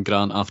abuse from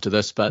Grant after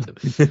this, but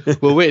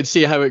we'll wait and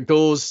see how it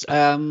goes.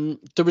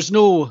 There was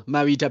no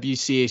MOWI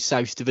WCA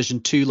South Division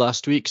 2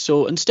 last week,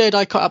 so instead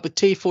I caught up with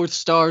Tayforth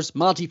stars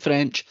Maddy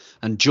French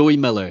and Joey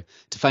Millar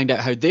to find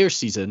out how their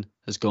season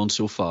has gone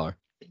so far.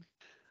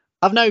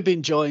 I've now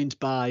been joined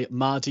by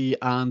Maddy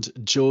and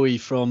Joey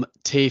from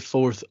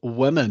Tayforth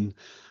Women.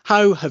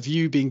 How have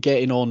you been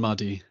getting on,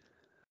 Maddy?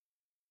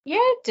 Yeah,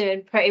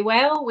 doing pretty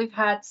well. We've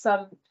had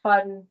some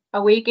fun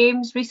away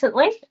games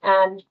recently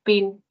and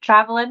been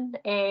travelling.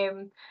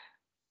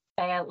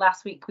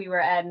 Last week we were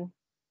in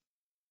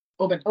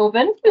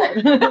Oban,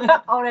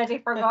 already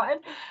forgotten.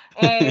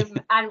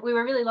 And we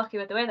were really lucky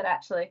with the weather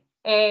actually.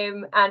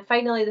 And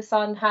finally the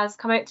sun has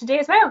come out today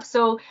as well.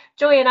 So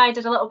Joey and I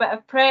did a little bit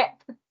of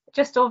prep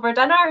just over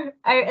dinner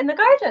out in the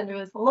garden. It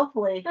was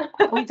lovely.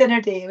 We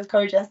dinner day. It was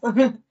gorgeous.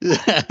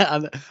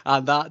 and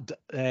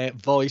that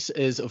voice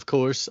is, of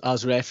course,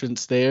 as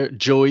referenced there,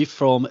 Joey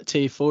from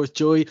Tayforth.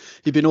 Joey,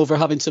 you've been over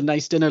having some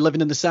nice dinner,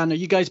 living in the sand. Are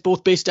you guys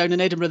both based down in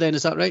Edinburgh then?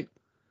 Is that right?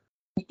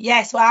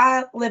 Yes, well,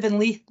 I live in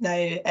Leith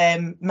now.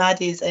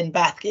 Maddy's in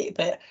Bathgate,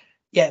 but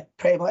yeah,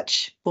 pretty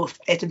much both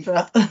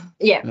Edinburgh.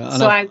 Yeah,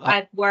 so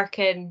I work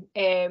in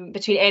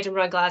between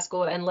Edinburgh and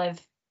Glasgow and live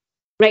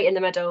right in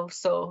the middle,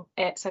 so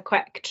it's a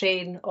quick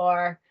train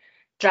or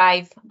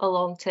drive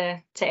along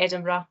to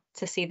Edinburgh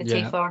to see the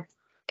Tayforth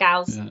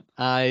gals. Yeah.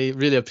 I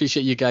really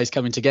appreciate you guys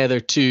coming together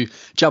to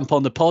jump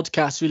on the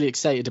podcast. Really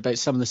excited about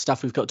some of the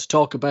stuff we've got to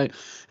talk about,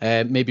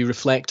 maybe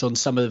reflect on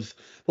some of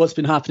what's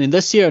been happening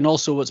this year and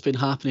also what's been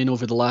happening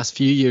over the last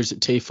few years at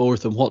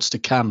Tayforth and what's to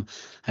come.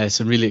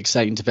 Some really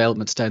exciting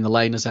developments down the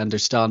line, as I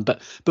understand.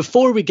 But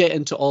before we get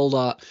into all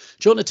that,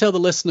 do you want to tell the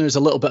listeners a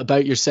little bit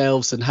about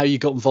yourselves and how you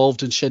got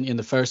involved in Shinty in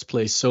the first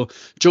place? So,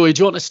 Joey, do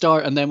you want to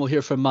start, and then we'll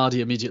hear from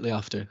Maddy immediately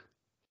after?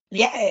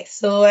 Yeah,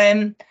 so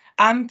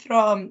I'm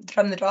from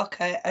the Rock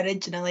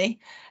originally,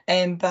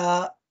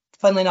 but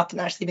funnily enough,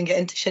 didn't actually even get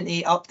into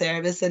Shinty up there.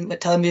 It was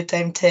until I moved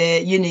down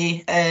to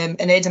uni in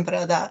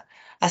Edinburgh that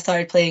I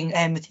started playing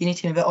with the uni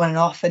team a bit on and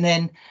off. And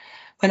then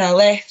when I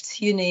left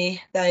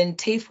uni, then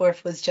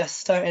Tayforth was just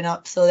starting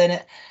up. So then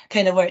it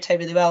kind of worked out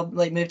really well,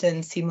 like moved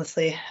in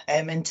seamlessly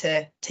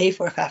into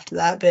Tayforth after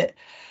that. But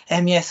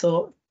yeah,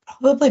 so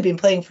probably been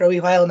playing for a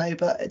wee while now,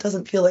 but it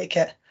doesn't feel like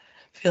it.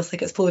 Feels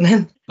like it's pulling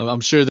in.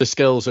 I'm sure the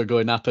skills are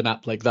going up and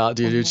up like that,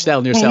 dude. You're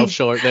selling yourself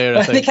short there,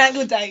 I think. They can't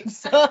go down.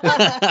 So.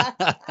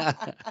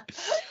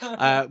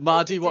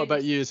 Maddy, what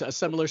about you? Is it a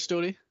similar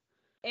story?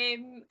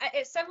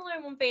 It's similar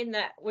in one vein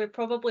that we're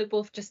probably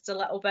both just a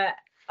little bit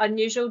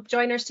unusual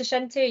joiners to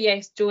Shinty.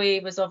 Yes,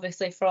 Joey was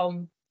obviously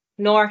from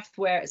North,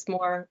 where it's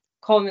more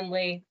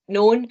commonly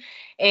known,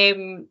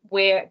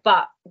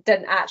 but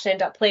didn't actually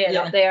end up playing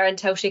up there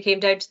until she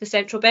came down to the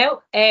Central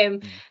Belt.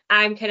 I'm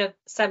kind of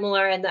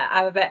similar in that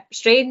I'm a bit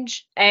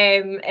strange,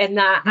 in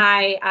that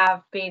I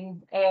have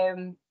been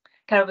kind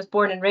of was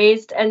born and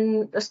raised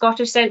in the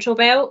Scottish Central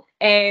Belt,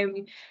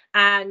 and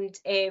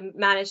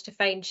managed to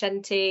find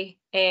Shinty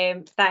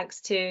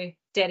thanks to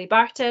Derry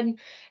Barton,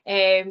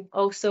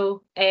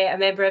 also a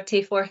member of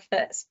Tayforth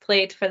that's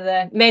played for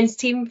the men's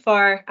team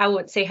for I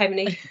won't say how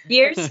many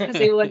years because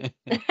he won't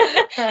be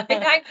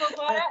thankful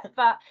for it.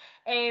 But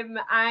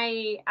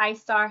I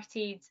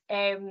started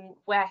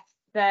with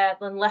the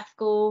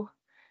Linlithgow,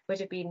 would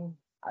have been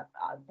a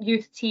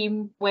youth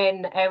team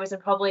when I was in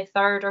probably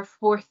third or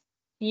fourth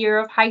year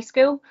of high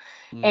school.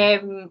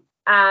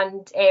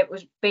 And it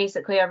was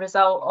basically a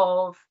result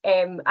of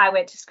I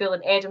went to school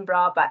in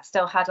Edinburgh but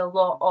still had a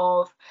lot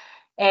of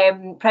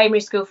primary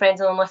school friends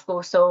in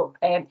Linlithgow, so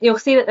you'll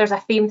see that there's a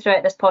theme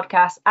throughout this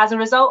podcast. As a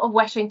result of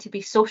wishing to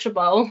be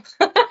sociable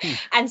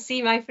and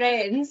see my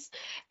friends,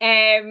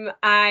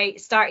 I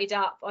started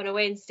up on a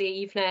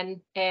Wednesday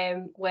evening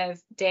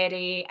with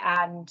Derry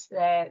and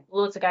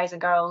loads of guys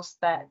and girls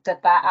that did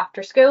that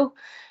after school.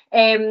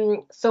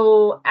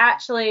 So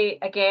actually,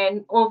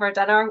 again, over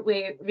dinner,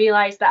 we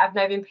realised that I've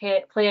now been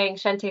playing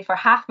Shinty for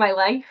half my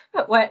life,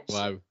 which,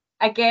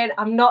 again,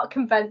 I'm not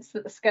convinced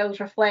that the skills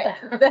reflect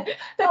the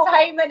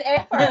time and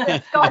effort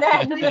that's gone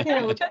in.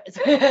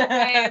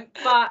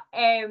 But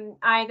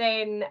I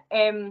then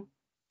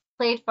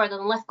played for the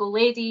Linlithgow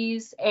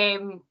ladies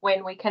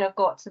when we kind of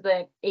got to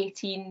the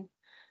 18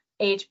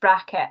 age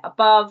bracket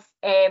above,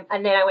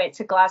 and then I went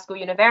to Glasgow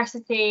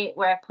University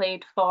where I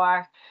played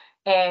for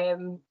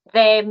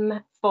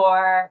them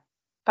for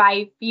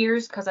 5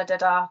 years because I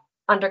did a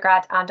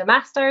undergrad and a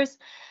master's,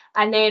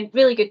 and then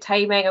really good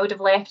timing. I would have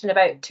left in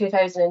about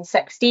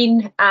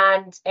 2016,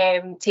 and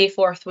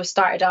Tayforth was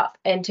started up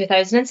in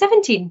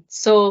 2017.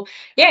 So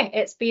yeah,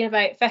 it's been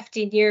about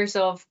 15 years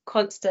of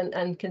constant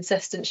and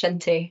consistent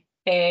Shinty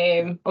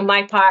on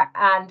my part,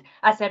 and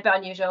as I said, a bit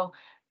unusual.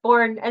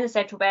 Born in the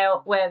Central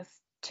Belt with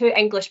 2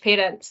 English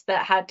parents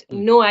that had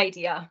no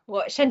idea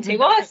what Shinty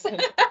was.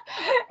 But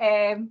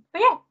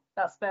yeah,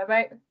 that's a bit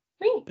about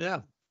me. Yeah,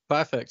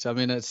 perfect. I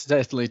mean, it's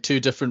definitely 2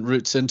 different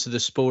routes into the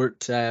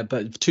sport,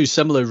 but 2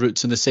 similar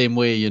routes in the same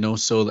way, you know,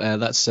 so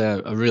that's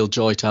a real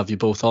joy to have you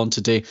both on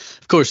today.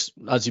 Of course,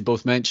 as you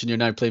both mentioned, you're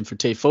now playing for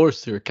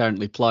Tayforth, who are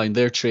currently plying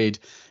their trade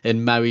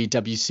in MOWI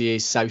WCA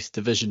South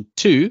Division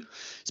 2.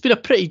 It's been a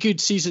pretty good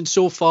season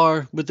so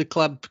far, with the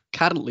club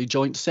currently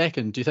joint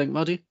second. Do you think,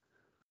 Maddy?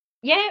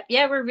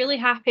 Yeah, we're really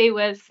happy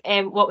with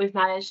what we've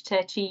managed to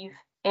achieve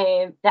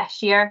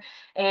this year,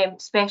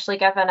 especially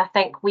given I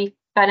think we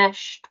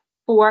finished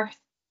 4th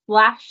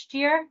last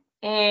year.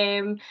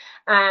 So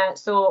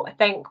I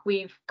think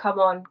we've come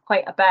on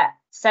quite a bit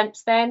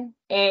since then.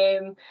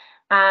 And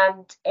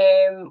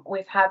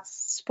we've had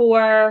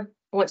 4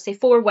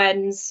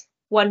 wins,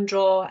 1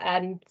 draw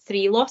and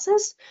 3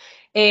 losses.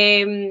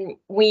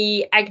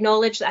 We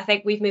acknowledge that I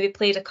think we've maybe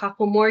played a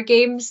couple more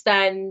games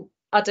than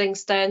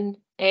Uddingston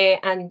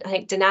and I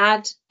think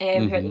Donad, who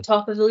are at the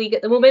top of the league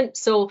at the moment.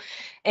 So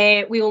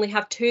we only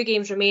have 2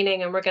 games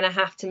remaining, and we're going to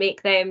have to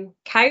make them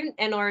count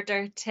in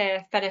order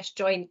to finish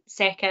joint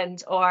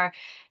second, or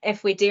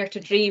if we dare to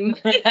dream,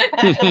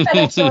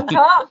 finish on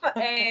top.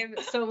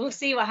 So we'll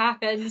see what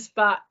happens.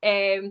 But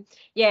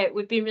yeah,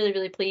 we've been really,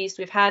 really pleased.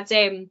 We've had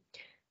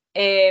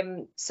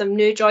some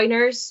new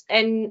joiners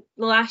in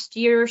the last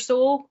year or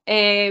so.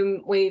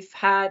 We've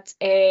had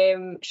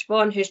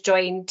Siobhan, who's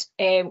joined,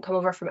 come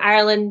over from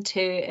Ireland,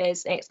 who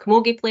is an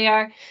ex-camogie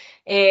player,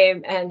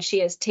 and she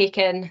has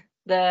taken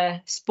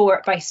the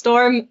sport by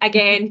storm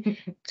again.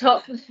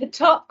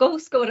 top goal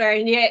scorer,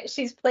 and yet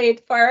she's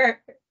played for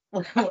a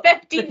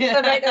 15th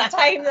amount of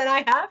time than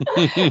I have.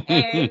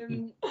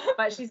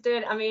 But she's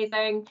doing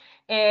amazing.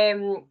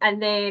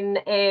 And then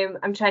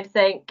I'm trying to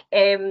think.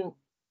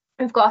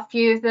 We've got a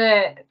few of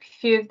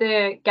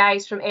the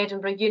guys from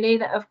Edinburgh Uni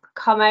that have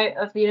come out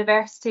of the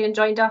university and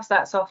joined us.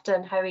 That's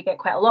often how we get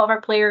quite a lot of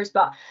our players.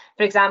 But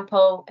for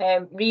example,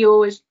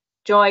 Rio has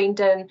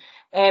joined and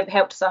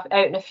helped us out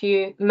in a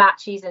few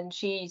matches, and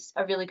she's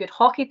a really good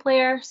hockey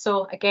player.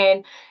 So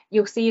again,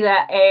 you'll see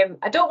that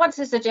I don't want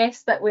to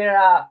suggest that we're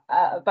a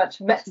bunch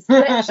of misfits,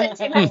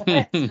 but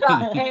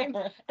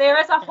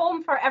there is a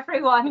home for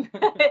everyone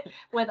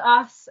with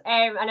us,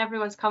 and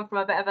everyone's come from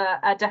a bit of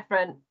a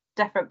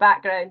different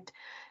background.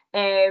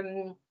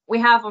 We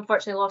have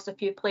unfortunately lost a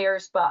few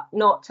players, but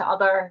not to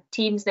other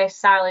teams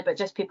necessarily, but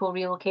just people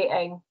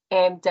relocating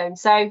down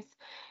south.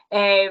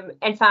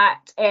 In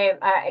fact,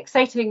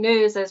 exciting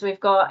news is we've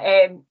got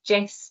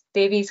Jess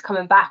Davies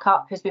coming back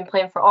up, who's been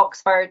playing for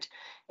Oxford,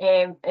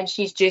 and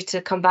she's due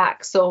to come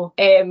back. So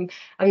I'm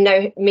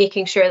now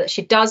making sure that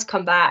she does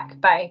come back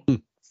by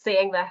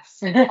saying this.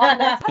 She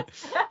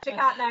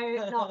can't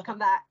now not come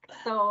back.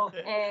 So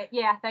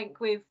yeah, I think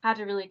we've had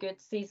a really good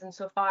season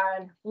so far,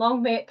 and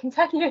long may it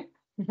continue.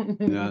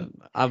 Yeah,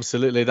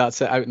 absolutely.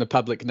 That's it out in the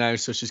public now,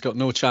 so she's got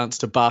no chance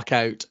to back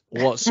out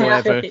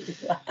whatsoever.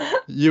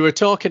 You were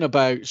talking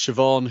about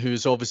Siobhan,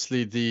 who's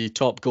obviously the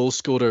top goal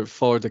scorer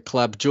for the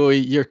club. Joey,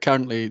 you're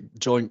currently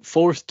joint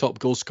 4th top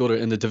goal scorer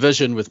in the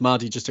division, with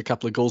Maddy just a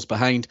couple of goals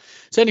behind.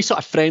 Is there any sort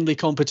of friendly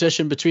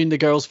competition between the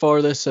girls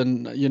for this?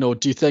 And, you know,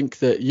 do you think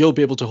that you'll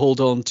be able to hold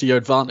on to your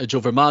advantage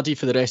over Maddy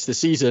for the rest of the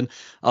season?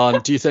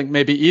 Do you think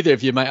maybe either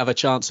of you might have a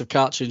chance of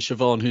catching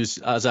Siobhan, who's,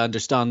 as I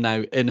understand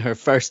now, in her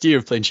first year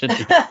of playing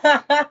shinty?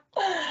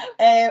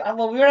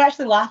 Well, we were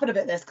actually laughing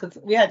about this because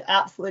we had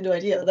absolutely no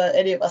idea that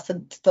any of us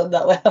had done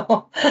that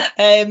well.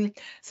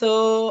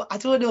 So I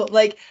don't know,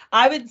 like,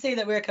 I would say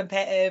that we're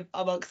competitive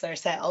amongst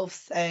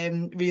ourselves.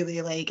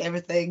 Really, like,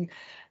 everything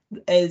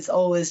is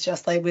always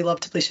just like, we love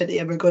to play shinty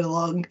and we're going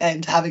along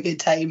and to have a good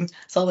time.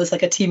 It's always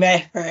like a team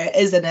effort,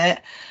 isn't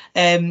it?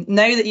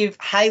 Now that you've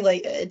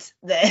highlighted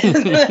that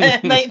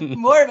it might be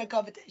more of a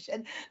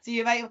competition, so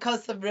you might have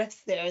caused some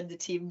rifts there in the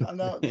team, I'm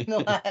not gonna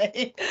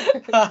lie.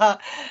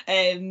 But,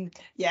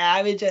 yeah,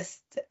 I would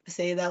just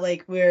say that,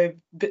 like, we're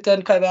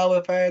done quite well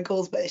with our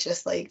goals, but it's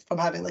just like from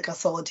having like a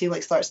solid team,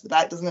 like, starts at the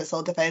back, doesn't it?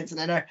 Solid defence, and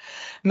then our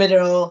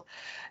middle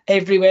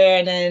everywhere,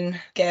 and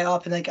then get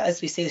up, and like,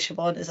 as we say,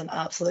 Siobhan is an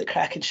absolute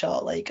cracking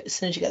shot. Like, as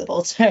soon as you get the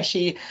ball to her,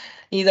 she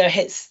either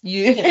hits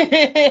you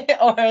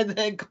or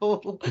the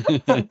goal.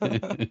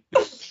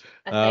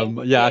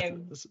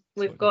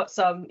 We've got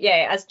some,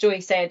 as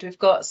Joey said, we've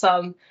got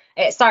some,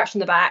 it starts from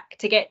the back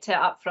to get to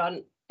up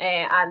front,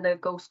 and the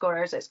goal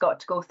scorers, it's got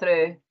to go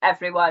through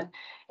everyone.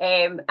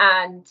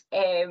 I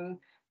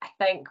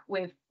think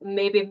we've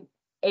maybe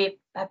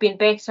have been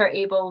better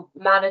able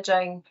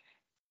managing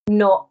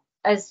not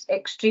as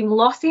extreme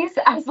losses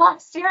as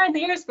last year and the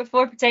years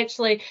before,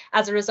 potentially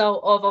as a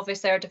result of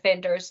obviously our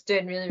defenders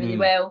doing really, really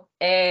well.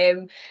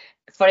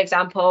 For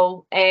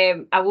example,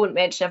 I won't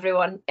mention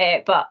everyone,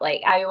 but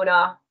like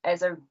Iona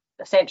is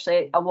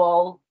essentially a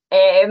wall,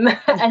 and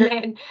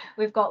then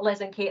we've got Liz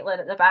and Caitlin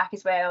at the back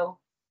as well.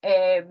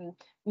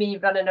 Me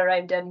running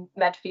around in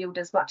midfield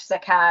as much as I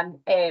can.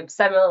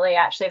 Similarly,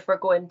 actually, if we're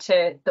going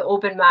to the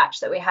Oban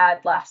match that we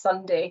had last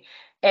Sunday,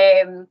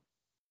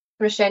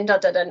 Rashenda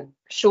didn't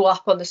show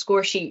up on the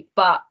score sheet,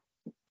 but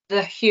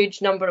the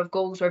huge number of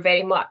goals were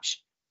very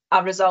much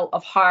a result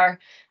of her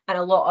and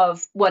a lot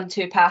of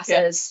 1-2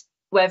 passes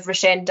with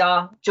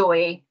Rashenda,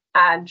 Joey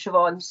and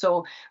Siobhan.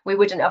 So we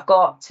wouldn't have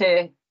got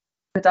to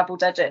the double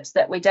digits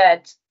that we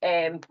did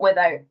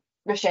without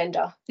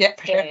Rashenda. Yeah,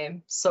 for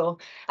sure. So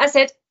as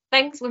I said,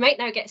 we might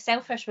now get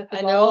selfish with the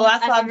ball. I know,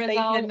 that's what I'm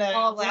thinking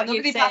now. Like,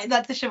 nobody's passing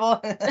that to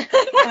Siobhan.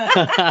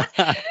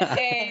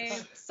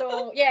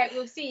 So yeah,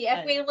 we'll see.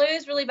 If we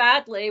lose really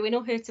badly, we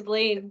know who to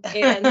blame.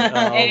 Aaron.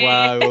 Oh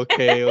wow,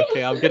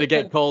 okay. I'm gonna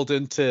get called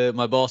into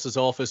my boss's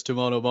office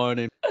tomorrow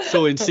morning,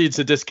 sowing seeds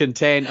of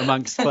discontent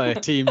amongst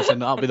teams,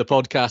 and that'll be the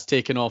podcast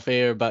taken off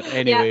air. But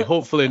anyway, Yeah.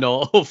 hopefully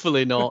not.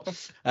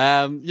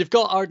 You've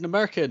got Aarron and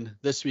Cammy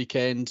this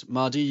weekend,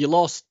 Maddy. You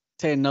lost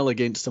 10-0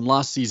 against them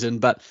last season,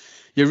 but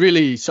you're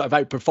really sort of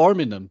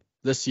outperforming them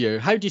this year.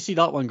 How do you see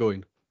that one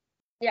going?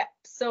 Yeah,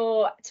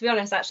 so to be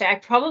honest, actually, I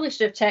probably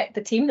should have checked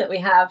the team that we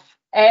have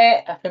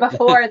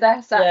before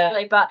this,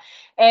 actually. But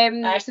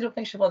I actually don't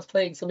think Siobhan's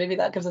playing, so maybe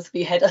that gives us a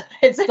wee head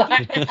start.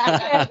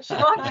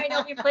 Siobhan might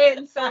not be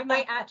playing, so we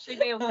might actually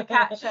be able to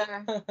catch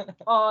her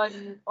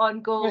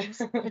on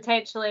goals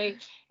potentially.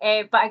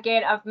 But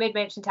again, I've made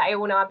mention to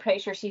Iona. I'm pretty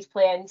sure she's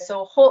playing,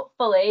 so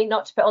hopefully,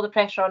 not to put all the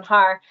pressure on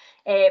her,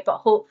 but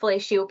hopefully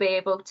she'll be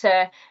able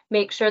to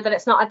make sure that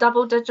it's not a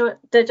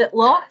double-digit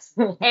loss,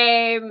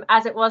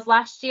 as it was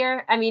last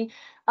year. I mean,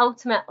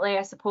 ultimately,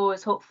 I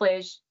suppose,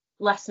 hopefully,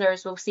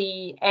 listeners will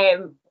see,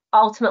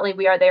 ultimately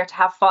we are there to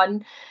have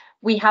fun.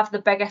 We have the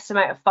biggest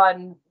amount of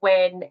fun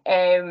when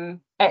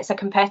it's a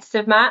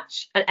competitive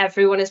match and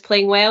everyone is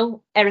playing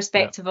well,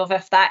 irrespective of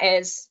if that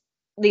is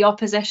the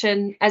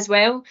opposition as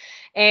well.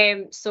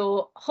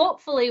 So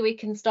hopefully we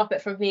can stop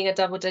it from being a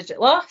double-digit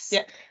loss.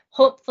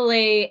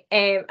 Hopefully,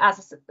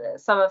 as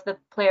some of the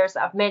players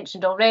that I've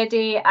mentioned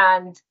already,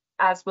 and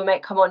as we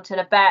might come on to in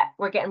a bit,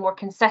 we're getting more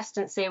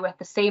consistency with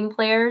the same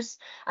players,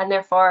 and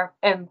therefore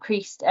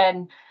increased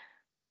in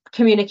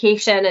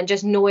communication and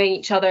just knowing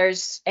each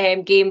other's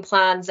game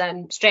plans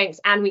and strengths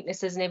and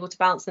weaknesses and able to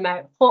balance them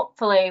out.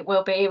 Hopefully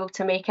we'll be able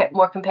to make it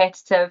more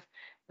competitive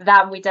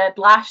than we did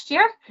last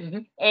year.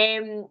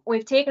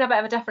 We've taken a bit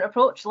of a different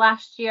approach.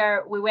 Last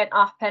year we went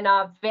up in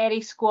a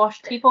very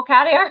squashed people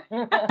carrier.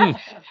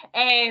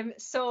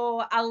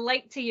 So I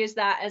like to use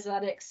that as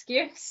an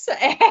excuse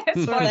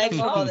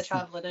for all the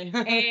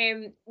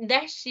travelling.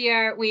 This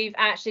year we've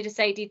actually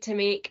decided to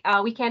make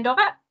a weekend of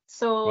it.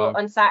 So Wow.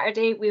 on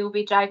Saturday we will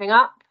be driving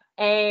up,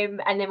 and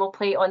then we'll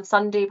play on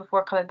Sunday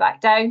before coming back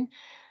down.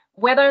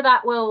 Whether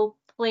that will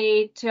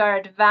play to our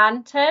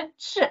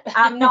advantage,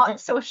 I'm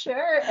not so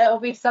sure. It'll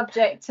be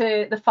subject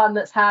to the fun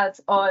that's had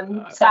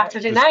on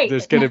Saturday night.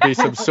 There's going to be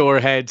some sore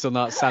heads on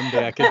that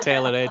Sunday, I can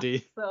tell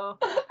already. So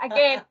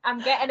again, I'm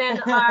getting in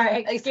our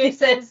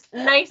excuses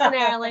nice and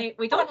early.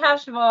 We don't have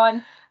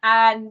Siobhan,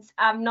 and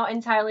I'm not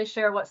entirely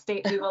sure what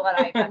state we will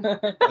arrive in.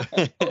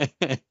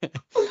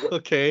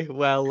 Okay,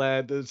 well,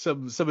 there's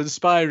some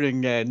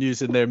inspiring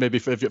news in there, maybe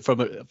from an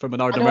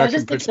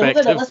Ardnamurchan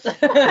perspective.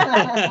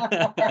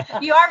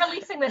 You are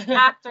releasing this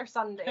after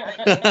Sunday.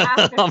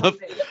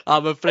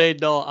 I'm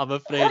afraid not.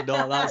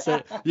 That's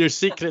it. Your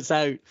secret's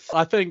out.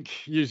 I think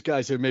you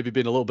guys are maybe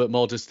being a little bit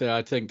modest there.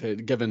 I think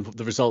that given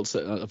the results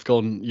that have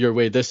gone your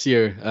way this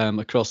year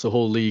across the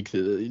whole league,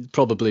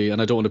 probably,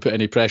 and I don't want to put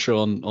any pressure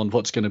on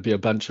what's going to be a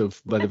bunch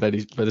of, by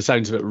the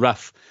sounds of it,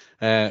 rough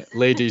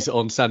ladies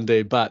on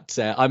Sunday, but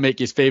I make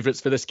you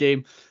favourites for this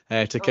game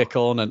to kick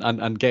on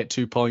and get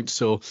 2 points.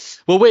 So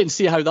we'll wait and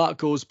see how that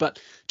goes. But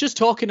just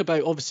talking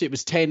about, obviously it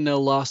was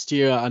 10-0 last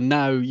year, and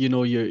now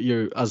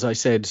you're as I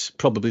said,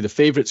 probably the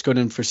favourites going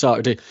in for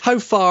Saturday. How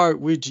far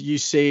would you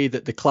say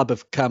that the club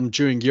have come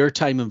during your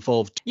time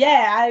involved?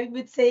 Yeah, I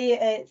would say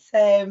it's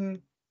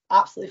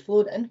absolutely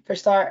floating for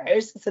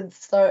starters since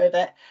the start of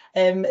it.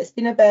 It's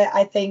been a bit,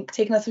 I think,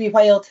 taking us a wee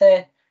while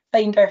to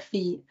find our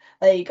feet.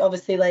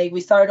 Obviously,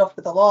 we started off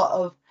with a lot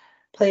of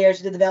players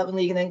who did the development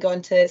league and then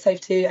gone to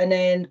South 2, and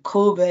then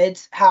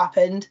COVID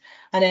happened,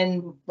 and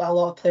then a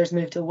lot of players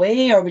moved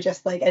away, or we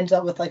just ended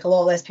up with a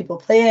lot less people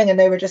playing, and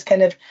now we're just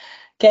kind of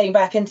getting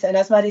back into it. And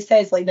as Maddy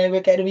says, now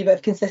we're getting a wee bit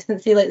of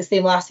consistency, the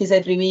same lasses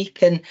every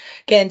week, and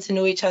getting to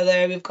know each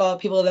other. We've got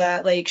people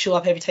that show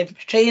up every time for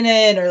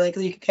training, or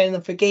you can count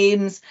them for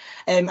games,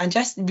 and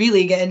just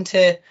really getting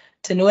to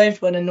know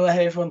everyone and know how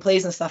everyone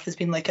plays and stuff has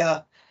been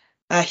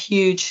a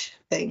huge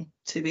thing,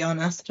 to be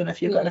honest. I don't know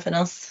if you've got anything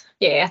else.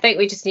 Yeah, I think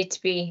we just need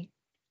to be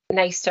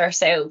nice to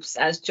ourselves,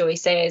 as Joey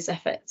says.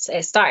 If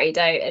it started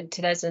out in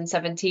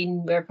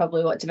 2017, we were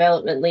probably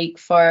development league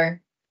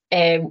for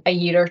a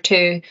year or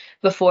two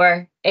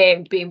before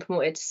being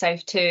promoted to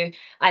South 2,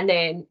 and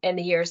then in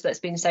the years that's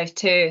been South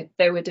 2,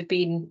 there would have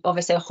been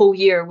obviously a whole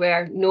year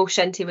where no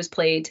shinty was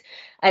played,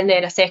 and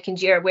then a second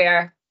year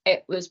where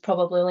it was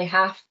probably only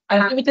half.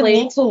 I think we did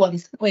local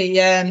ones.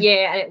 Yeah, and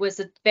it was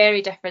a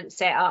very different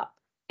setup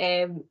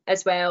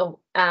as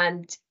well,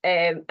 and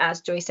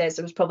as Joy says,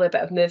 there was probably a bit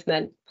of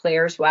movement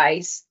players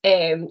wise.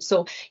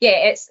 So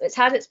yeah, it's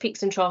had its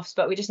peaks and troughs,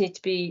 but we just need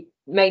to be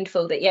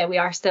mindful that we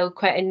are still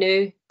quite a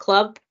new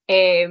club,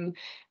 even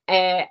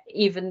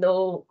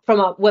though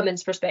from a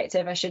women's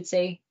perspective, I should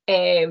say.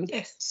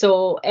 Yes.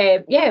 So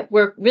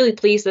we're really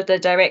pleased with the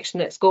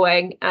direction it's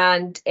going,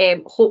 and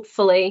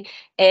hopefully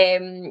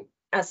as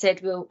I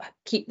said, we'll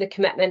keep the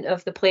commitment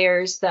of the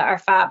players that are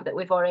fab that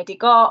we've already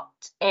got,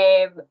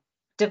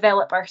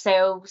 develop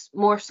ourselves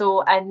more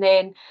so, and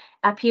then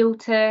appeal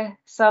to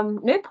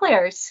some new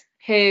players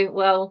who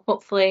will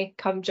hopefully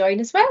come join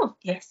as well.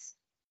 Yes.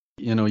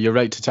 you're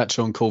right to touch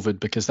on COVID,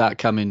 because that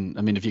coming,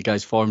 I mean, if you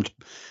guys formed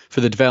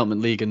for the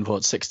Development League in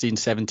 16,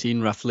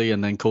 17 roughly,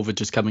 and then COVID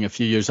just coming a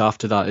few years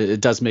after that,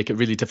 it does make it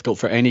really difficult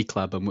for any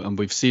club. And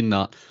we've seen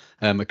that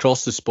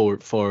across the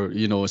sport for,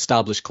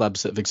 established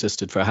clubs that have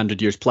existed for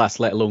 100 years plus,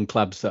 let alone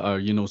clubs that are,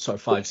 sort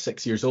of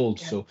 5-6 years old.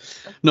 Yeah. So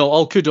no,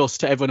 all kudos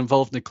to everyone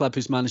involved in the club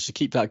who's managed to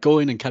keep that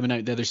going and coming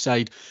out the other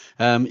side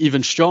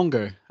even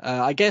stronger.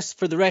 I guess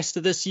for the rest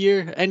of this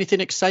year,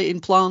 anything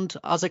exciting planned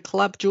as a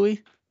club,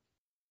 Joey?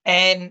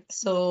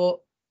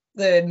 So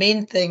the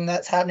main thing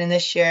that's happening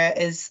this year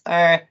is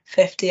our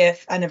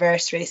 50th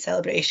anniversary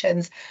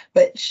celebrations,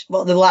 which,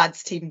 well, the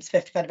lads team's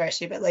 50th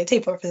anniversary, but like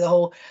Tayforth as a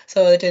whole.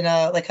 So they're doing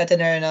a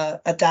dinner and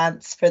a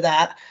dance for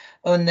that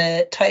on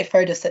the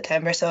 23rd of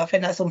September. So I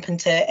think that's open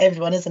to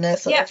everyone, isn't it?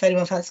 So if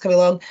anyone fancies to come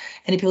along,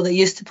 any people that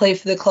used to play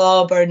for the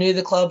club or knew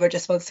the club or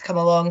just wants to come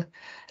along,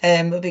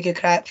 it'll be good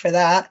crack for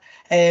that.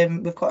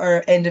 We've got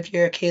our end of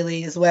year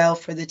Kaylee as well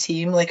for the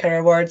team, like our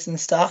awards and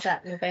stuff. Is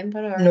that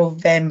November?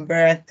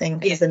 November, I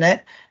think, isn't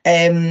it?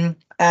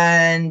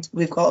 And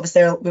we've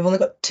only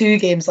got 2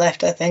 games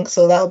left, I think,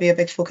 so that'll be a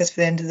big focus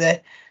for the end of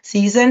the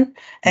season.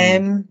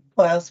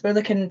 What else? We're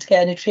looking to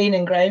get a new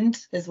training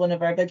ground is one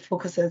of our big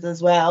focuses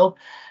as well.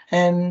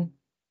 So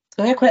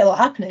yeah, quite a lot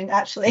happening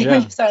actually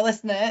when you start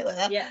listening to it like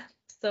that.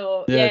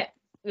 So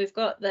we've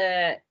got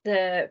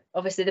the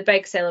obviously the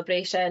big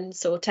celebration,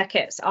 so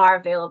tickets are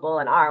available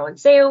and are on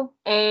sale.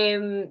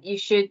 You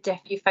should,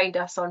 if you find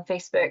us on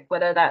Facebook,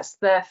 whether that's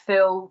the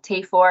full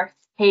Tayforth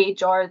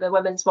page or the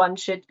women's one,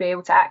 should be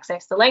able to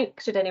access the link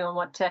should anyone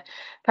want to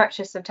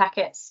purchase some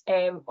tickets.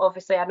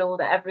 Obviously I know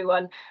that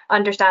everyone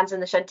understands in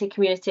the shinty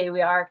community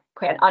we are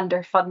quite an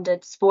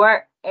underfunded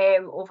sport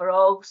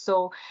overall,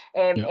 so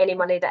any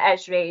money that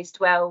is raised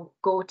will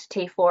go to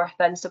Tayforth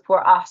and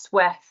support us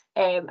with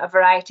a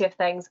variety of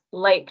things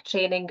like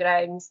training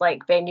grounds,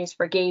 like venues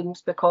for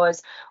games,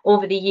 because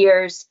over the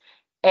years,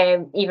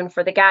 even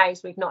for the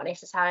guys, we've not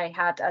necessarily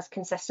had as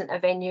consistent a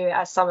venue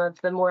as some of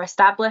the more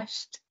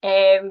established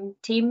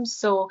teams,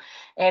 so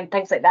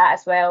things like that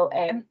as well,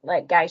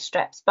 like guys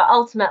strips. But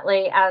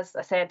ultimately, as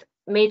I said,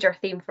 major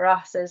theme for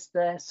us is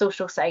the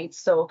social side,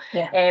 so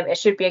it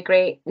should be a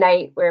great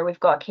night where we've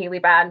got a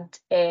Kaylee band,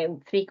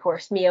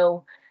 3-course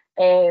meal,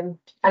 an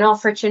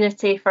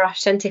opportunity for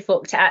us shinty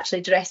folk to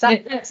actually dress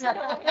up,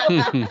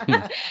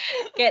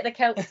 get the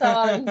kilts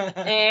on,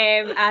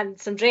 and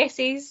some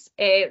dresses,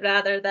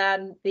 rather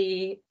than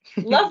the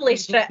lovely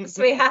strips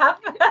we have.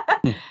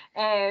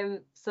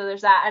 So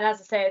there's that, and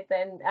as I said,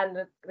 then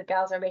the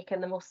gals are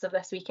making the most of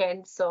this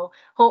weekend, so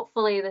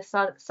hopefully the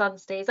sun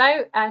stays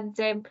out and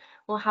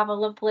we'll have a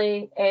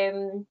lovely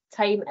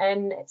time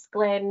in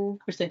Glencoe.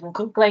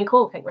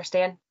 I think we're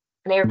staying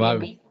an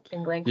Airbnb. Wow.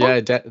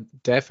 Yeah,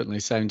 definitely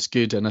sounds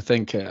good, and I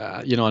think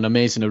an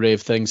amazing array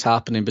of things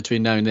happening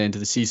between now and the end of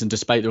the season.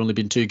 Despite there only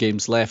being 2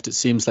 games left, it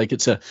seems like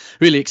it's a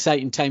really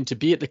exciting time to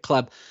be at the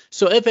club.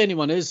 So if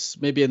anyone is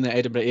maybe in the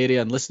Edinburgh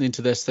area and listening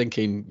to this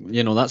thinking,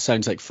 that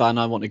sounds like fun,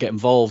 I want to get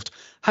involved,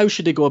 how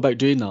should they go about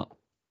doing that?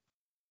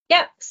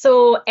 Yeah,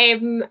 so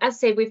as I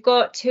said, we've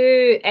got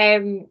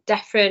 2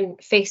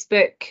 different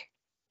Facebook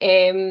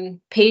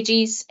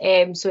pages.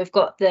 So we've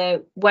got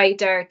the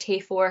wider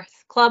Tayforth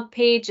club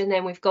page, and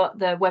then we've got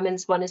the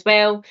women's one as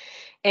well.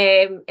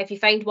 If you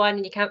find one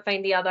and you can't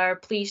find the other,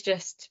 please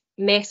just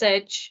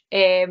message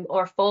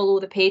or follow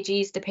the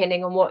pages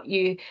depending on what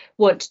you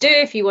want to do.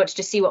 If you want to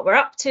just see what we're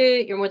up to,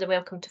 you're more than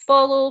welcome to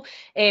follow.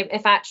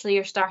 If actually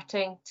you're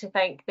starting to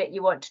think that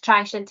you want to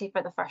try shinty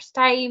for the first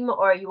time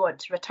or you want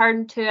to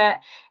return to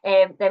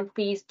it, then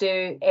please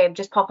do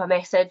just pop a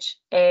message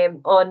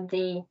on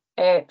the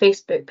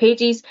Facebook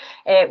pages.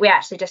 We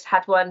actually just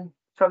had one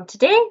from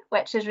today,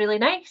 which is really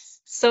nice,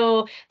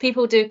 so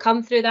people do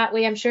come through that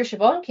way. I'm sure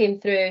Siobhan came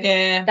through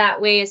that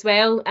way as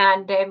well,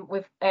 and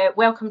we've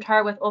welcomed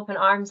her with open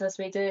arms, as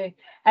we do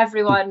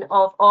everyone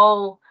of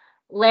all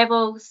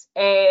levels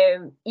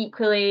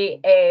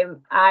equally.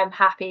 I'm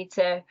happy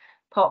to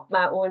pop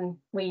my own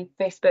wee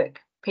Facebook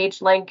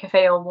page link if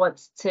anyone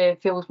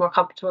feels more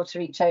comfortable to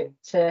reach out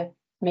to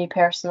me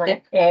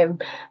personally.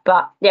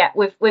 But yeah,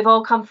 we've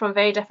all come from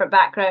very different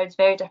backgrounds,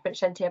 very different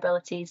shinty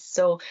abilities,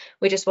 so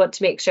we just want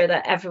to make sure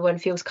that everyone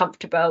feels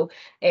comfortable,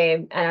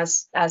 and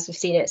as we've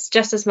seen, it's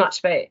just as much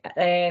about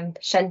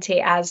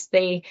shinty as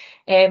the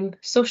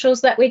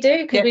socials that we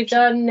do, because we've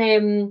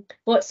done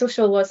what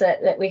social was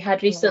it that we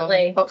had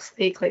recently? Fox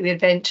Lake, like the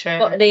adventure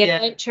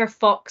adventure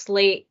Fox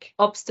Lake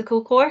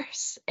obstacle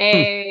course.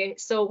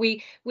 So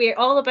we're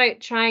all about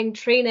trying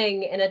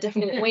training in a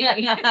different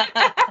way.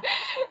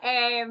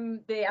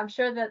 I'm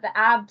sure that the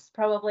abs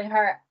probably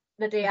hurt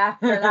the day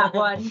after that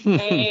one,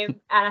 and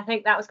I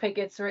think that was quite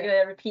good, so we're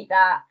going to repeat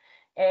that,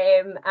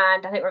 and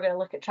I think we're going to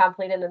look at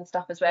trampolining and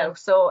stuff as well.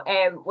 So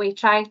we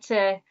try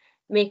to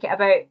make it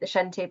about the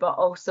shinty, but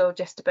also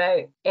just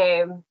about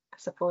I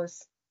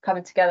suppose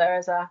coming together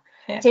as a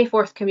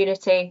Tayforth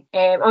community.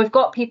 And we've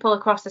got people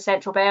across the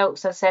Central Belt,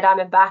 so as I said, I'm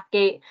in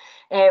Bathgate,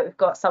 we've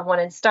got someone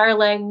in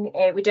Stirling,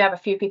 we do have a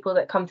few people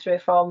that come through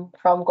from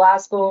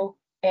Glasgow.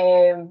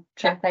 Trying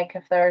to think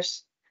if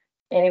there's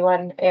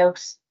anyone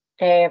else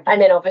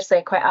And then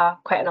obviously quite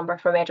a number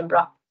from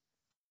Edinburgh.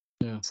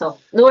 Yeah. So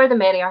the more the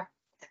merrier.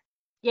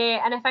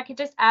 Yeah, and if I could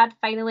just add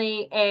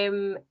finally,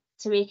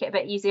 to make it a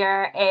bit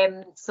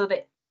easier, so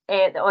that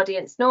the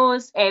audience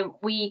knows,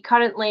 we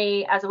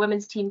currently, as a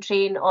women's team,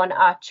 train on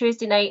a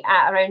Tuesday night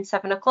at around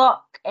 7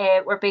 o'clock.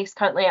 We're based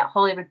currently at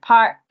Holyrood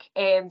Park,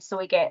 so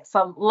we get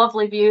some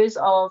lovely views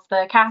of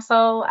the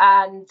castle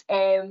and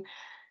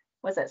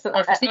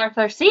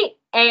Arthur Seat.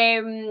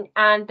 And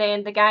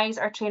then the guys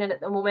are training at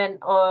the moment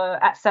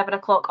at 7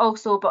 o'clock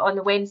also, but on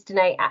the Wednesday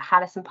night at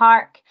Harrison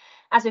Park.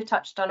 As we've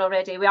touched on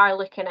already, we are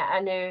looking at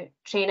a new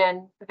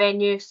training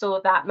venue,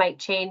 so that might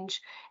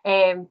change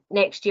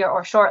next year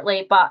or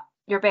shortly, but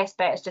your best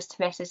bet is just to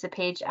message the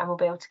page and we'll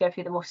be able to give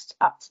you the most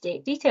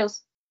up-to-date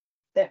details.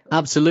 Definitely.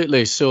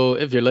 Absolutely. So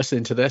if you're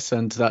listening to this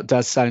and that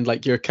does sound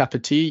like your cup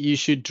of tea, you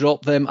should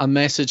drop them a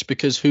message,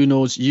 because who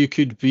knows, you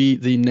could be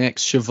the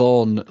next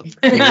Siobhan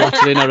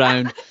fluttering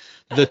around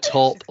the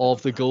top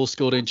of the goal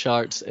scoring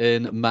charts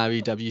in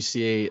MOWI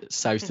WCA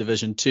South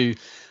Division 2.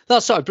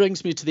 That sort of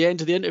brings me to the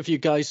end of the interview,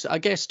 guys. I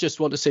guess just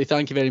want to say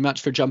thank you very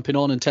much for jumping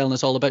on and telling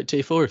us all about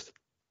Tayforth.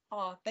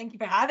 Oh, thank you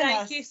for having us.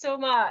 Thank you so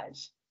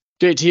much.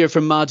 Great to hear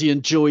from Maddy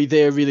and Joey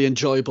there. Really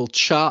enjoyable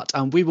chat.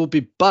 And we will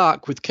be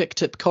back with Kick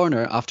Tip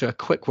Corner after a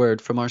quick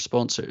word from our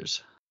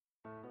sponsors.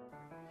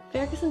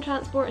 Ferguson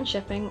Transport and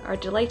Shipping are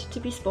delighted to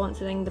be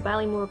sponsoring the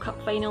Ballymore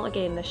Cup Final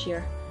again this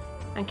year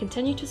and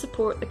continue to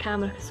support the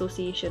Camanachd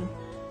Association,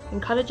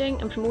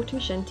 encouraging and promoting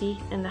shinty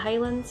in the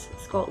Highlands,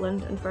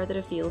 Scotland and further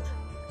afield.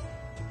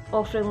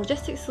 Offering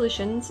logistics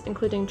solutions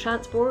including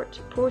transport,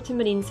 port and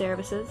marine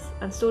services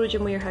and storage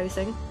and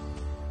warehousing,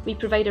 we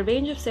provide a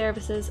range of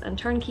services and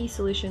turnkey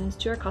solutions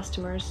to our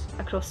customers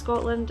across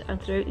Scotland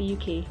and throughout the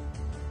UK.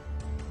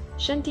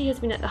 Shinty has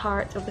been at the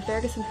heart of the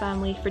Ferguson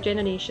family for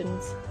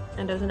generations,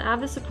 and as an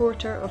avid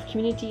supporter of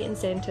community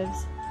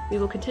incentives, we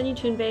will continue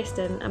to invest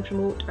in and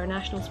promote our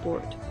national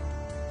sport.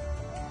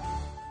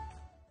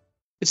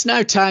 It's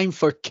now time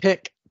for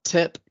Kick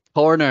Tip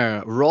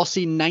Corner.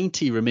 Rossi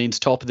 90 remains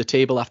top of the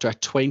table after a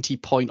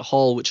 20-point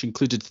haul, which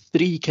included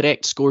 3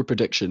 correct score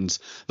predictions,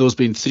 those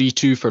being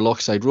 3-2 for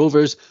Lochside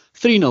Rovers,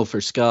 3-0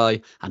 for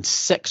Skye, and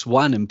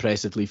 6-1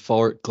 impressively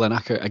for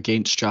Glenacher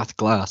against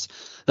Strathglass.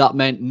 That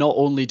meant not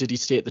only did he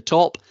stay at the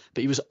top,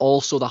 but he was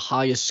also the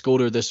highest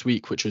scorer this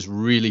week, which was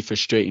really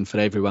frustrating for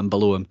everyone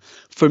below him.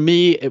 For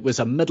me, it was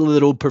a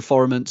middle-of-the-road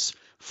performance.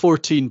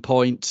 14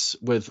 points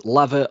with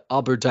Levitt,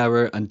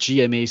 Aberdour and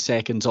GMA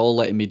seconds all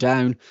letting me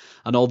down.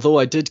 And although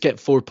I did get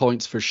 4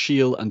 points for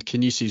Shield and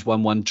Canusi's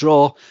 1-1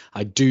 draw,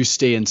 I do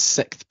stay in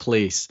 6th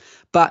place.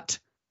 But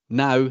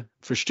now,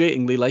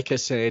 frustratingly, like I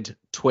said,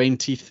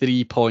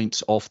 23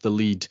 points off the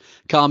lead.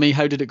 Cammy,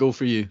 how did it go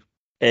for you?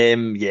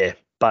 Yeah,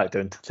 back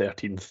down to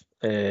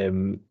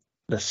 13th.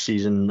 This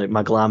season, like,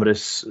 my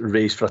glamorous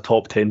race for a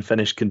top 10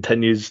 finish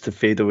continues to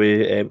fade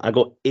away. I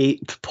got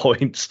 8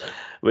 points,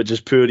 which is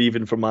poor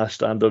even for my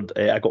standard.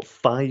 I got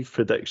 5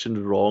 predictions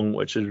wrong,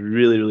 which is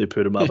really, really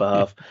poor on my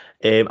behalf.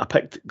 I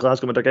picked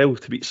Glasgow Madrigal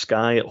to beat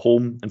Skye at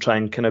home and try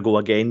and kind of go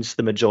against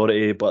the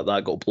majority, but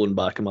that got blown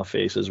back in my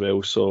face as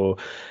well. So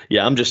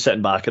yeah, I'm just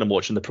sitting back and I'm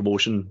watching the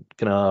promotion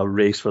kind of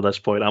race for this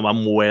point.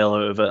 I'm well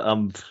out of it. I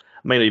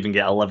might not even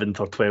get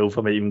 11th or 12th.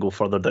 I might even go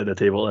further down the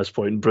table at this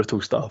point.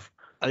 Brutal stuff.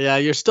 Yeah,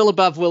 you're still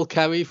above Will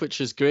Cowie, which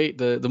is great.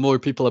 The more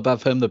people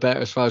above him, the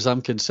better, as far as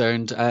I'm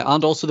concerned.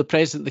 And also the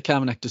president of the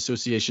Camanachd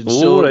Association. Oh,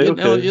 so right, you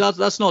know, okay.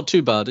 that's not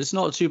too bad. It's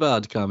not too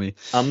bad, Cammy.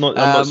 I'm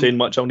not saying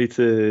much. I'll need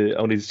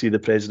to see the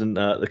president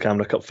at the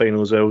Camanachd Cup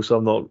final as well. So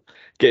I'm not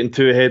getting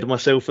too ahead of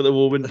myself at the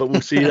moment. But we'll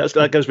see.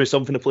 That gives me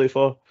something to play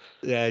for.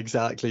 Yeah,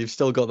 exactly. You've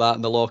still got that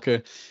in the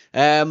locker.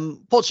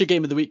 What's your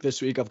game of the week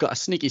this week? I've got a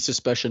sneaky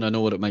suspicion I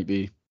know what it might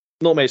be.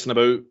 Not messing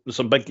about. There's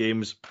some big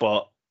games,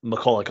 but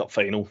Macaulay Cup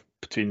final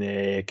between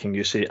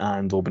Kingusie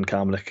and Oban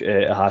Camanachd.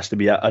 It has to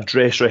be a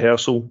dress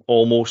rehearsal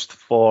almost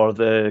for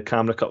the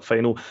Camanachd Cup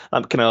final.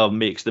 That kind of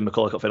makes the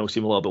Macaulay Cup final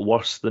seem a little bit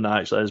worse than it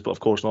actually is, but of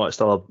course not. It's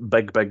still a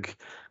big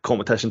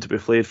competition to be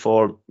played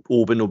for.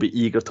 Oban will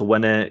be eager to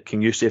win it.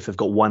 Kingusie, if they've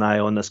got one eye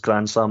on this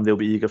Grand Slam, they'll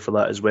be eager for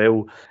that as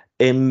well.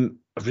 A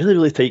really,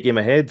 really tight game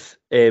ahead.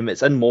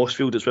 It's in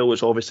Mossfield as well,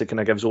 which obviously kind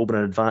of gives Oban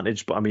an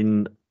advantage, but I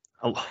mean,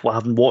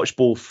 having watched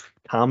both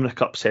Camanachd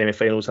Cup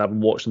semi-finals,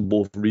 having watched them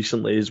both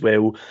recently as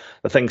well,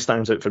 the thing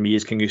stands out for me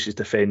is Kingusie's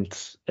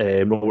defence.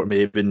 Robert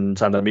Maven,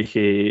 Sander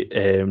Mickey,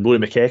 Rory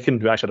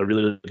McKechnie, who actually had a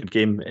really, really good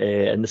game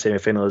in the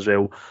semi-final as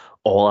well,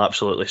 all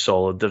absolutely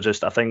solid. They're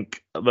just, I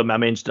think, I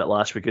mentioned it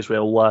last week as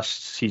well,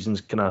 last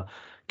season's kind of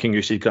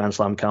Kingusie's Grand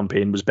Slam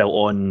campaign was built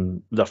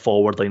on their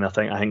forward line. I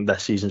think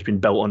this season's been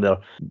built on their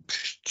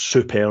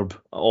superb,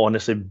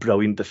 honestly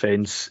brilliant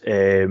defence.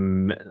 They're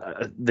not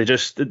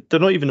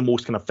even the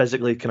most kind of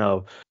physically kind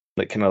of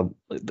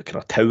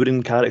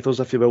towering characters,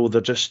 if you will.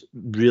 They're just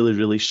really,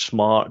 really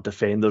smart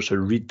defenders who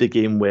read the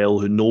game well,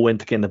 who know when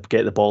to kind of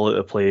get the ball out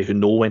of play, who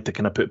know when to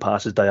kind of put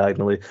passes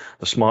diagonally.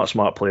 They're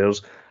smart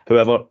players.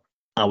 However,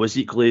 I was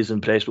equally as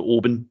impressed with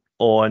Oban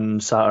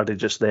on Saturday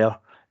just there.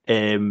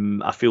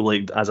 I feel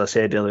like, as I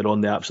said earlier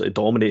on, they absolutely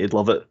dominated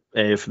Lovat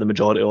for the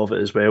majority of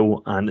it as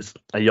well. And it's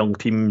a young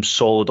team,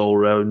 solid all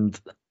round.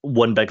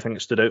 One big thing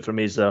that stood out for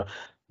me is their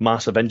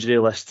massive injury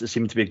list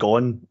seemed to be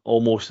gone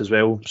almost as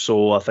well.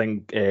 So I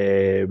think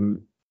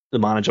the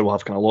manager will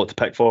have kind of a lot to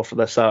pick for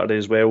this Saturday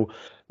as well.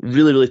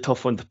 Really, really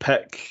tough one to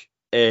pick.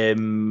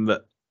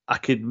 I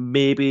could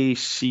maybe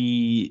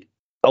see.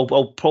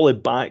 I'll probably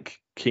back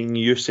King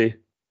Yusi.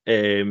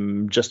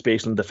 Just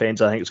based on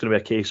defence, I think it's going to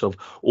be a case of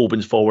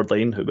Oban's forward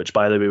line, which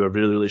by the way were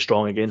really, really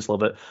strong against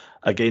Lovat.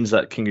 Against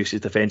that King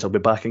Yusi's defence, I'll be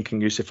backing King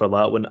Yusi for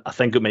that one. I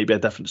think it might be a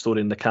different story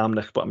in the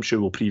Camanachd, but I'm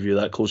sure we'll preview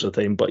that closer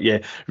to time. But yeah,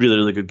 really,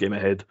 really good game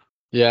ahead.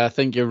 Yeah, I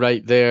think you're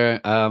right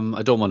there.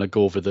 I don't want to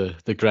go over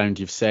the ground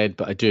you've said,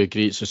 but I do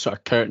agree it's a sort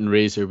of curtain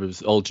raiser,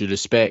 with all due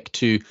respect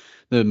to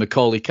the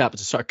Macaulay Cup.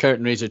 It's a sort of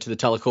curtain raiser to the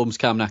Telecoms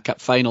Camanachd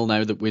Cup final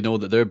now that we know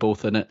that they're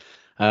both in it.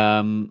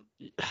 Oban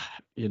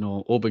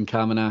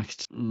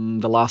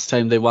Camanachd, the last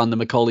time they won the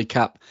Macaulay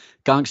Cup,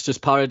 Gangsters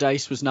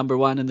Paradise was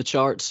 #1 in the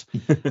charts.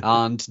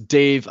 And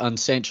Dave and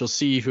Central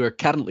C, who are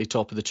currently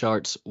top of the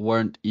charts,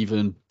 weren't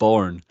even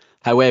born.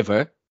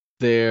 However,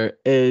 there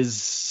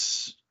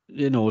is,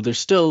 there's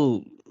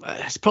still,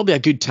 it's probably a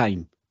good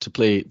time to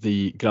play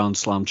the Grand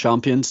Slam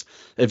champions.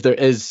 If there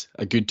is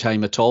a good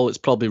time at all, it's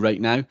probably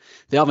right now.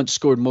 They haven't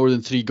scored more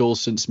than 3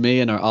 goals since May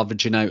and are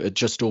averaging out at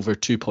just over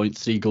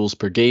 2.3 goals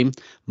per game,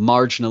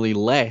 marginally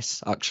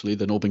less actually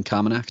than Oban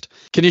Camanachd.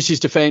 Canusi's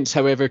defence,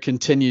 however,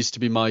 continues to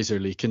be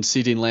miserly,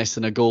 conceding less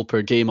than a goal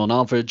per game on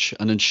average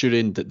and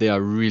ensuring that they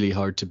are really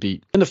hard to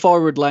beat. In the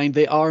forward line,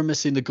 they are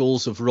missing the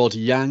goals of Roddy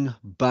Yang,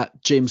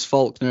 but James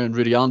Faulkner and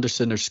Rudy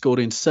Anderson are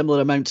scoring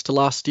similar amounts to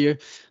last year.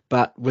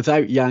 But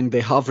without Yang,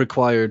 they have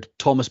required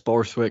Thomas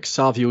Borthwick,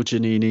 Savio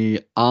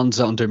Giannini and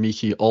Zander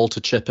Miki all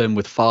to chip in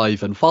with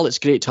 5. And while it's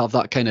great to have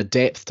that kind of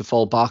depth to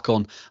fall back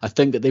on, I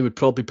think that they would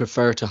probably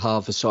prefer to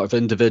have a sort of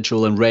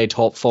individual and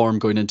red-hot form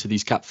going into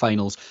these cup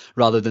finals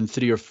rather than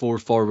 3 or 4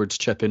 forwards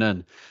chipping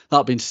in.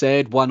 That being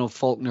said, one of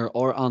Faulkner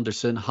or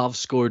Anderson have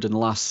scored in the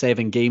last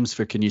 7 games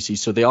for Canusi,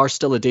 so they are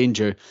still a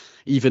danger,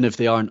 even if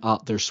they aren't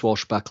at their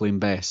swashbuckling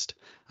best.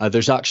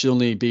 There's actually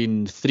only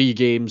been 3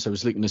 games, I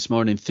was looking this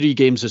morning, 3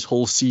 games this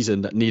whole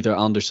season that neither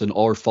Anderson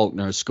or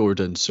Faulkner has scored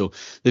in. So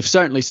they've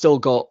certainly still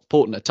got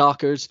potent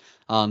attackers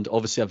and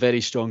obviously a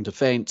very strong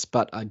defence.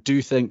 But I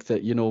do think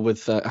that,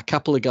 with a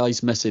couple of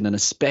guys missing, and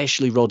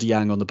especially Roddy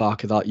Yang on the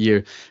back of that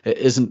year, it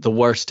isn't the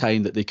worst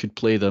time that they could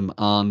play them.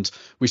 And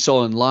we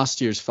saw in last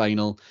year's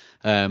final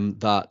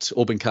that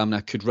Oban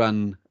Camanachd could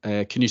run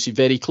Canusi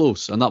very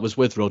close, and that was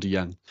with Roddy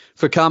Yang.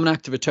 For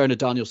Camanachd, the return of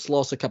Daniel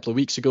Sloss a couple of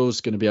weeks ago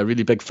is going to be a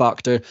really big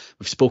factor.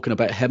 We've spoken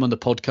about him on the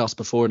podcast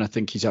before, and I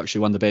think he's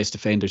actually one of the best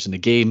defenders in the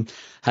game.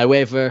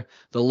 However,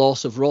 the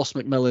loss of Ross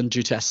McMillan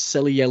due to a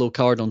silly yellow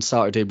card on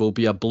Saturday will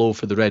be a blow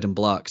for the Red and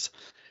Blacks.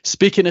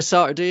 Speaking of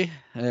Saturday,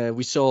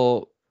 we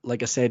saw,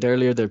 like I said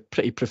earlier, they're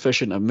pretty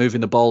proficient at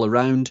moving the ball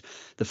around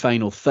the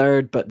final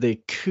third, but they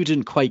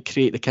couldn't quite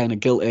create the kind of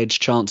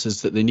gilt-edged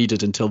chances that they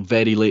needed until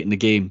very late in the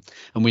game.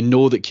 And we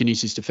know that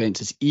Canusi's defence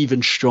is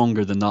even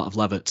stronger than that of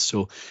Lovat.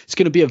 So it's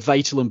going to be of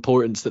vital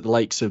importance that the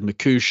likes of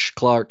McCoosh,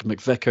 Clark,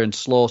 McVicker and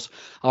Sloss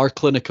are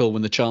clinical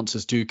when the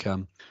chances do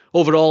come.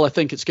 Overall, I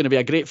think it's going to be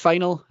a great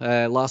final.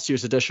 Last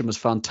year's edition was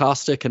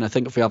fantastic, and I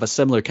think if we have a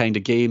similar kind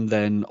of game,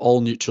 then all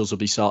neutrals will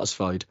be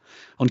satisfied.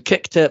 On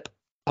kick tip,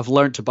 I've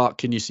learnt to back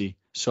Canusi,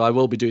 so I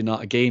will be doing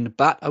that again,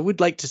 but I would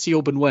like to see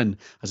Oban win,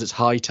 as it's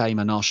high time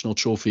a national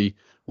trophy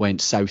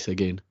went south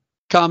again.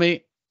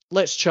 Cammy,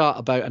 let's chat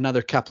about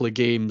another couple of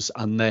games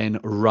and then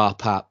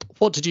wrap up.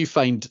 What did you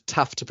find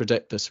tough to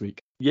predict this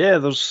week? Yeah,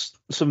 there's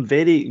some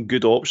very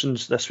good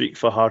options this week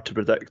for hard to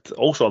predict.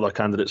 Also other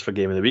candidates for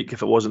Game of the Week.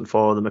 If it wasn't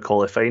for the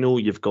Macaulay final,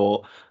 you've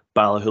got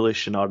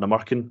Ballachulish and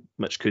Ardnamurchan,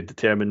 which could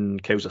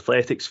determine Kells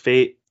Athletics'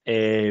 fate.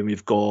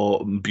 You've got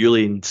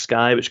Bewley and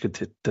Skye, which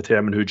could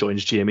determine who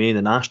joins GMA in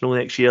the National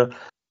next year.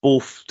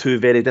 Both two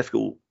very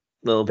difficult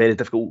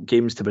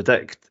games to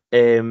predict.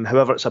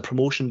 However, it's a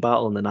promotion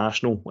battle in the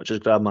National, which has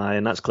grabbed my eye,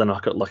 and that's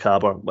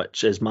Glenurquhart-Lochaber,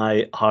 which is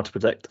my hard to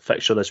predict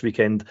fixture this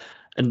weekend.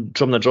 And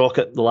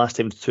Drumnadrochit, the last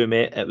time the two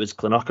met, it was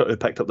Glenurquhart who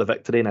picked up the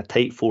victory in a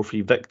tight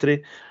 4-3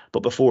 victory.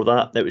 But before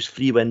that, it was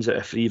 3 wins out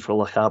of 3 for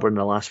Lochaber in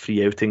the last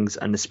 3 outings,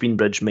 and the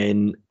Speenbridge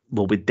men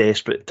will be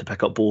desperate to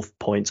pick up both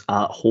points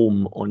at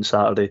home on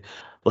Saturday.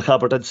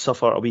 Lochaber did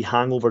suffer a wee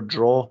hangover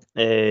draw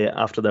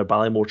after their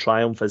Ballymore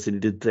triumph, as they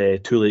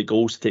needed 2 late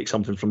goals to take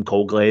something from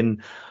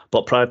Colglen.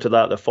 But prior to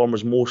that, their form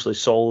was mostly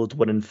solid,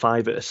 winning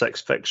 5 out of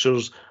 6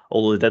 fixtures,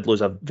 although they did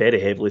lose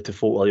very heavily to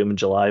Fort William in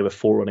July, with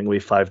 4 running away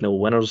 5-0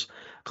 winners.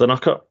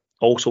 Glenurquhart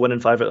also winning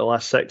 5 out of the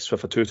last 6,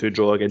 with a 2-2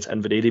 draw against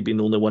Inveraray being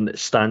the only one that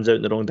stands out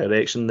in the wrong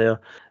direction there.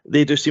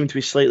 They do seem to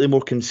be slightly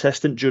more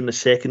consistent during the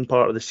second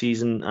part of the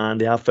season, and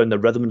they have found their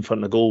rhythm in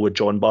front of goal, with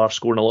John Barr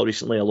scoring a lot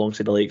recently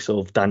alongside the likes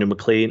of Daniel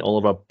McLean,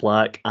 Oliver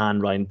Black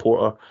and Ryan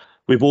Porter.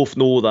 We both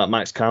know that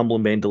Max Campbell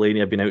and Ben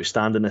Delaney have been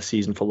outstanding this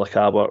season for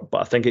Lochaber,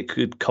 but I think it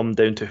could come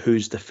down to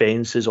whose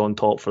defence is on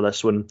top for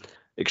this one.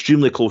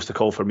 extremely close to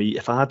call for me.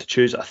 If I had to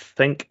choose, I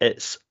think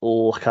it's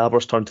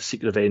Lochaber's turn to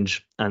seek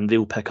revenge, and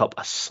they'll pick up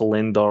a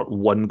slender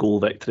 1-goal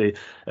victory.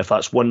 If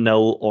that's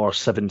 1-0 or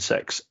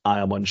 7-6, I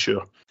am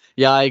unsure.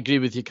 Yeah, I agree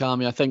with you,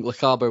 Cammy. I think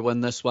Lochaber win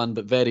this one,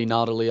 but very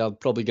narrowly. I'm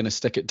probably going to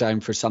stick it down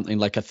for something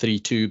like a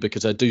 3-2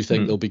 because I do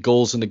think there'll be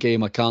goals in the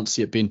game. I can't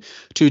see it being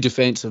too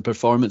defensive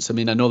performance. I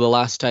mean, I know the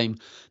last time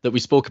that we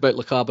spoke about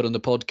Lochaber on the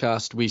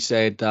podcast, we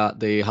said that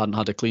they hadn't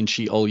had a clean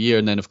sheet all year,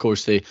 and then of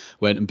course they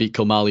went and beat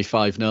Kilmallie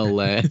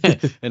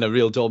 5-0 in a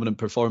real dominant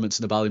performance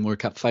in the Ballymore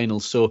Cup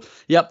final. So,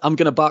 yep, I'm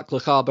going to back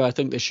Lochaber. I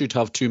think they should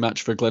have too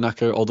much for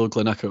Glenacher, although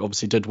Glenacher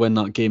obviously did win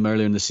that game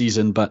earlier in the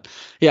season. But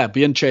yeah, it'd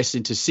be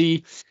interesting to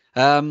see.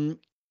 I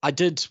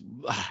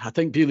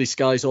think Beauly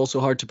Sky is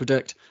also hard to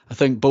predict. I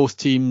think both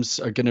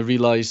teams are going to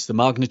realise the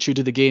magnitude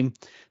of the game.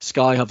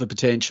 Sky have the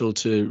potential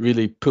to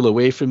really pull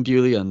away from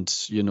Beauly and,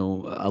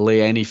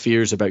 allay any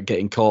fears about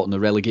getting caught in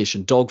the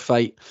relegation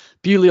dogfight.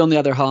 Beauly, on the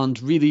other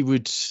hand, really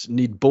would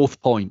need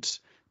both points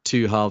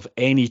to have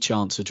any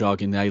chance of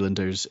dragging the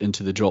Islanders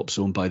into the drop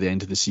zone by the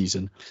end of the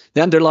season.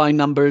 The underlying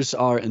numbers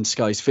are in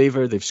Sky's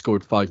favour. They've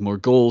scored 5 more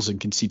goals and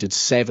conceded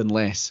 7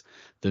 less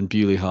than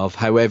Beauly have.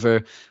 However,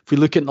 if we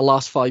look at the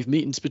last 5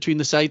 meetings between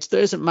the sides,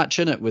 there isn't much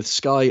in it, with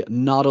Sky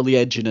narrowly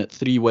edging it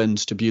 3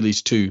 wins to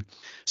Beauly's 2.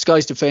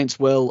 Sky's defence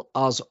will,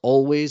 as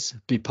always,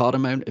 be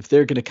paramount. If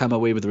they're going to come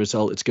away with a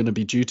result, it's going to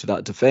be due to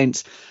that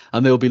defence,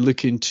 and they'll be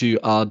looking to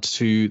add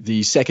to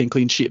the second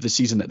clean sheet of the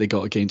season that they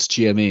got against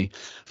GMA.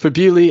 For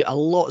Beauly, a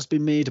lot has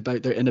been made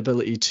about their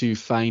inability to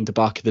find the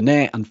back of the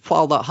net, and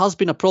while that has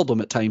been a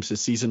problem at times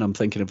this season, I'm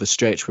thinking of the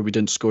stretch where we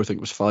didn't score, I think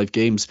it was 5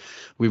 games,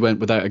 we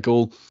went without a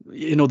goal.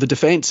 The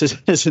defence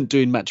isn't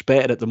doing much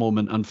better at the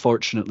moment,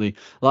 unfortunately.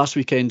 Last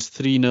weekend's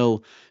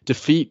 3-0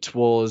 defeat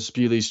was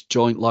Beauly's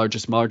joint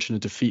largest margin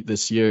of defeat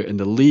this year in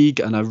the league,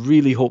 and I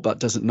really hope that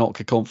doesn't knock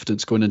her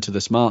confidence going into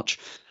this match.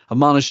 I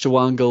managed to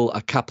wangle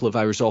a couple of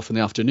hours off in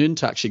the afternoon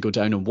to actually go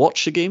down and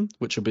watch the game,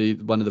 which will be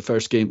one of the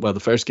first game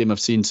I've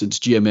seen since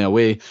GMA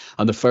away,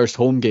 and the first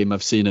home game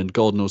I've seen in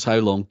God knows how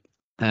long.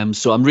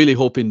 So I'm really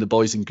hoping the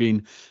boys in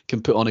green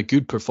can put on a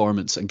good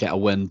performance and get a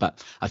win,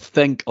 but I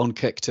think on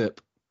kick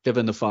tip,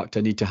 given the fact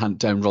I need to hunt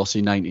down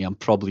Rossi 90, I'm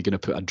probably going to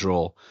put a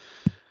draw.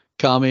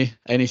 Cammy,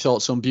 any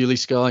thoughts on Beauly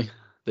Sky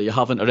that you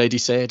haven't already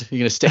said? You're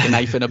going to stick a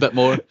knife in a bit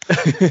more?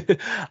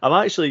 I'm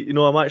actually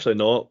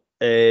not.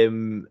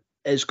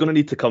 It's going to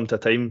need to come to a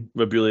time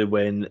with Beauly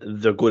when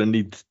they're going to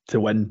need to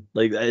win.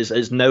 Like,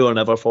 it's now or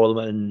never for them,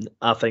 and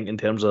I think in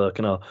terms of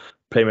kind of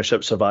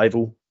Premiership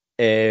survival,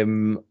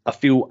 I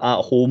feel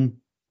at home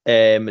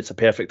it's a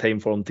perfect time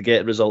for them to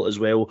get a result as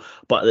well.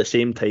 But at the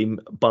same time,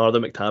 bar the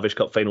McTavish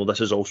Cup final,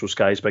 this is also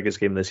Sky's biggest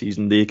game of the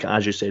season. They,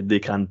 as you said, they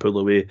can pull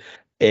away.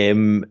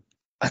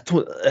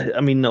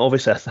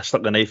 Obviously I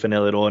stuck the knife in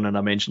earlier on, and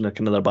I mentioned a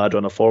kind of their bad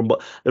run of form,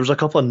 but there was a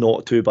couple of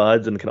not too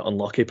bad and kind of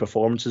unlucky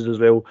performances as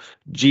well.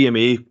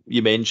 GMA,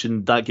 you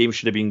mentioned, that game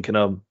should have been kind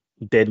of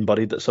dead and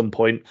buried at some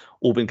point.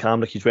 Oban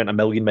Camanachd went a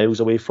million miles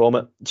away from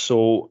it.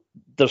 So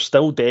there's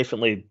still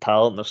definitely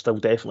talent, there's still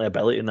definitely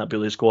ability in that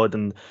Beauly squad,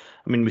 and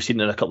I mean, we've seen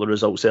it in a couple of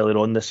results earlier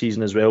on this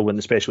season as well,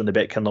 especially when the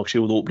Betkinlock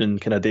Shield opening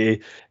kind of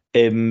day.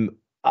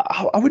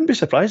 I wouldn't be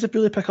surprised if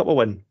Beauly pick up a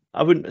win.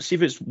 I wouldn't see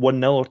if it's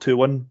 1-0 or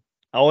 2-1.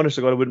 I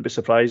honestly, God, I wouldn't be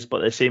surprised,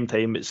 but at the same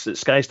time, it's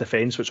Sky's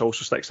defence, which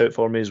also sticks out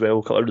for me as well.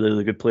 A couple of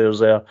really good players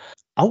there.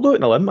 I'll go out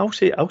on a limb. I'll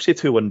say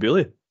 2-1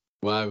 Beauly.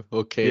 Wow.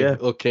 Okay. Yeah.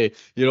 Okay.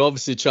 You're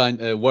obviously trying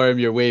to worm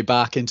your way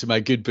back into my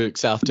good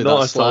books after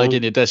Not that at all.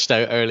 slagging you dished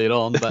out earlier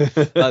on,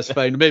 but that's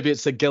fine. Maybe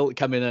it's the guilt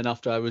coming in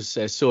after I was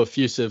so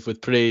effusive with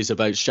praise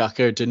about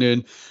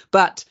Strachur-Dunoon.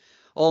 But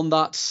on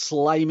that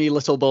slimy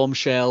little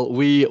bombshell,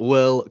 we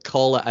will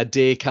call it a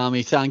day,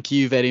 Cammy. Thank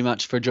you very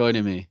much for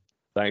joining me.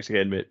 Thanks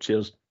again, mate.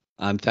 Cheers.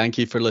 And thank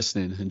you for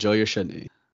listening. Enjoy your shinty.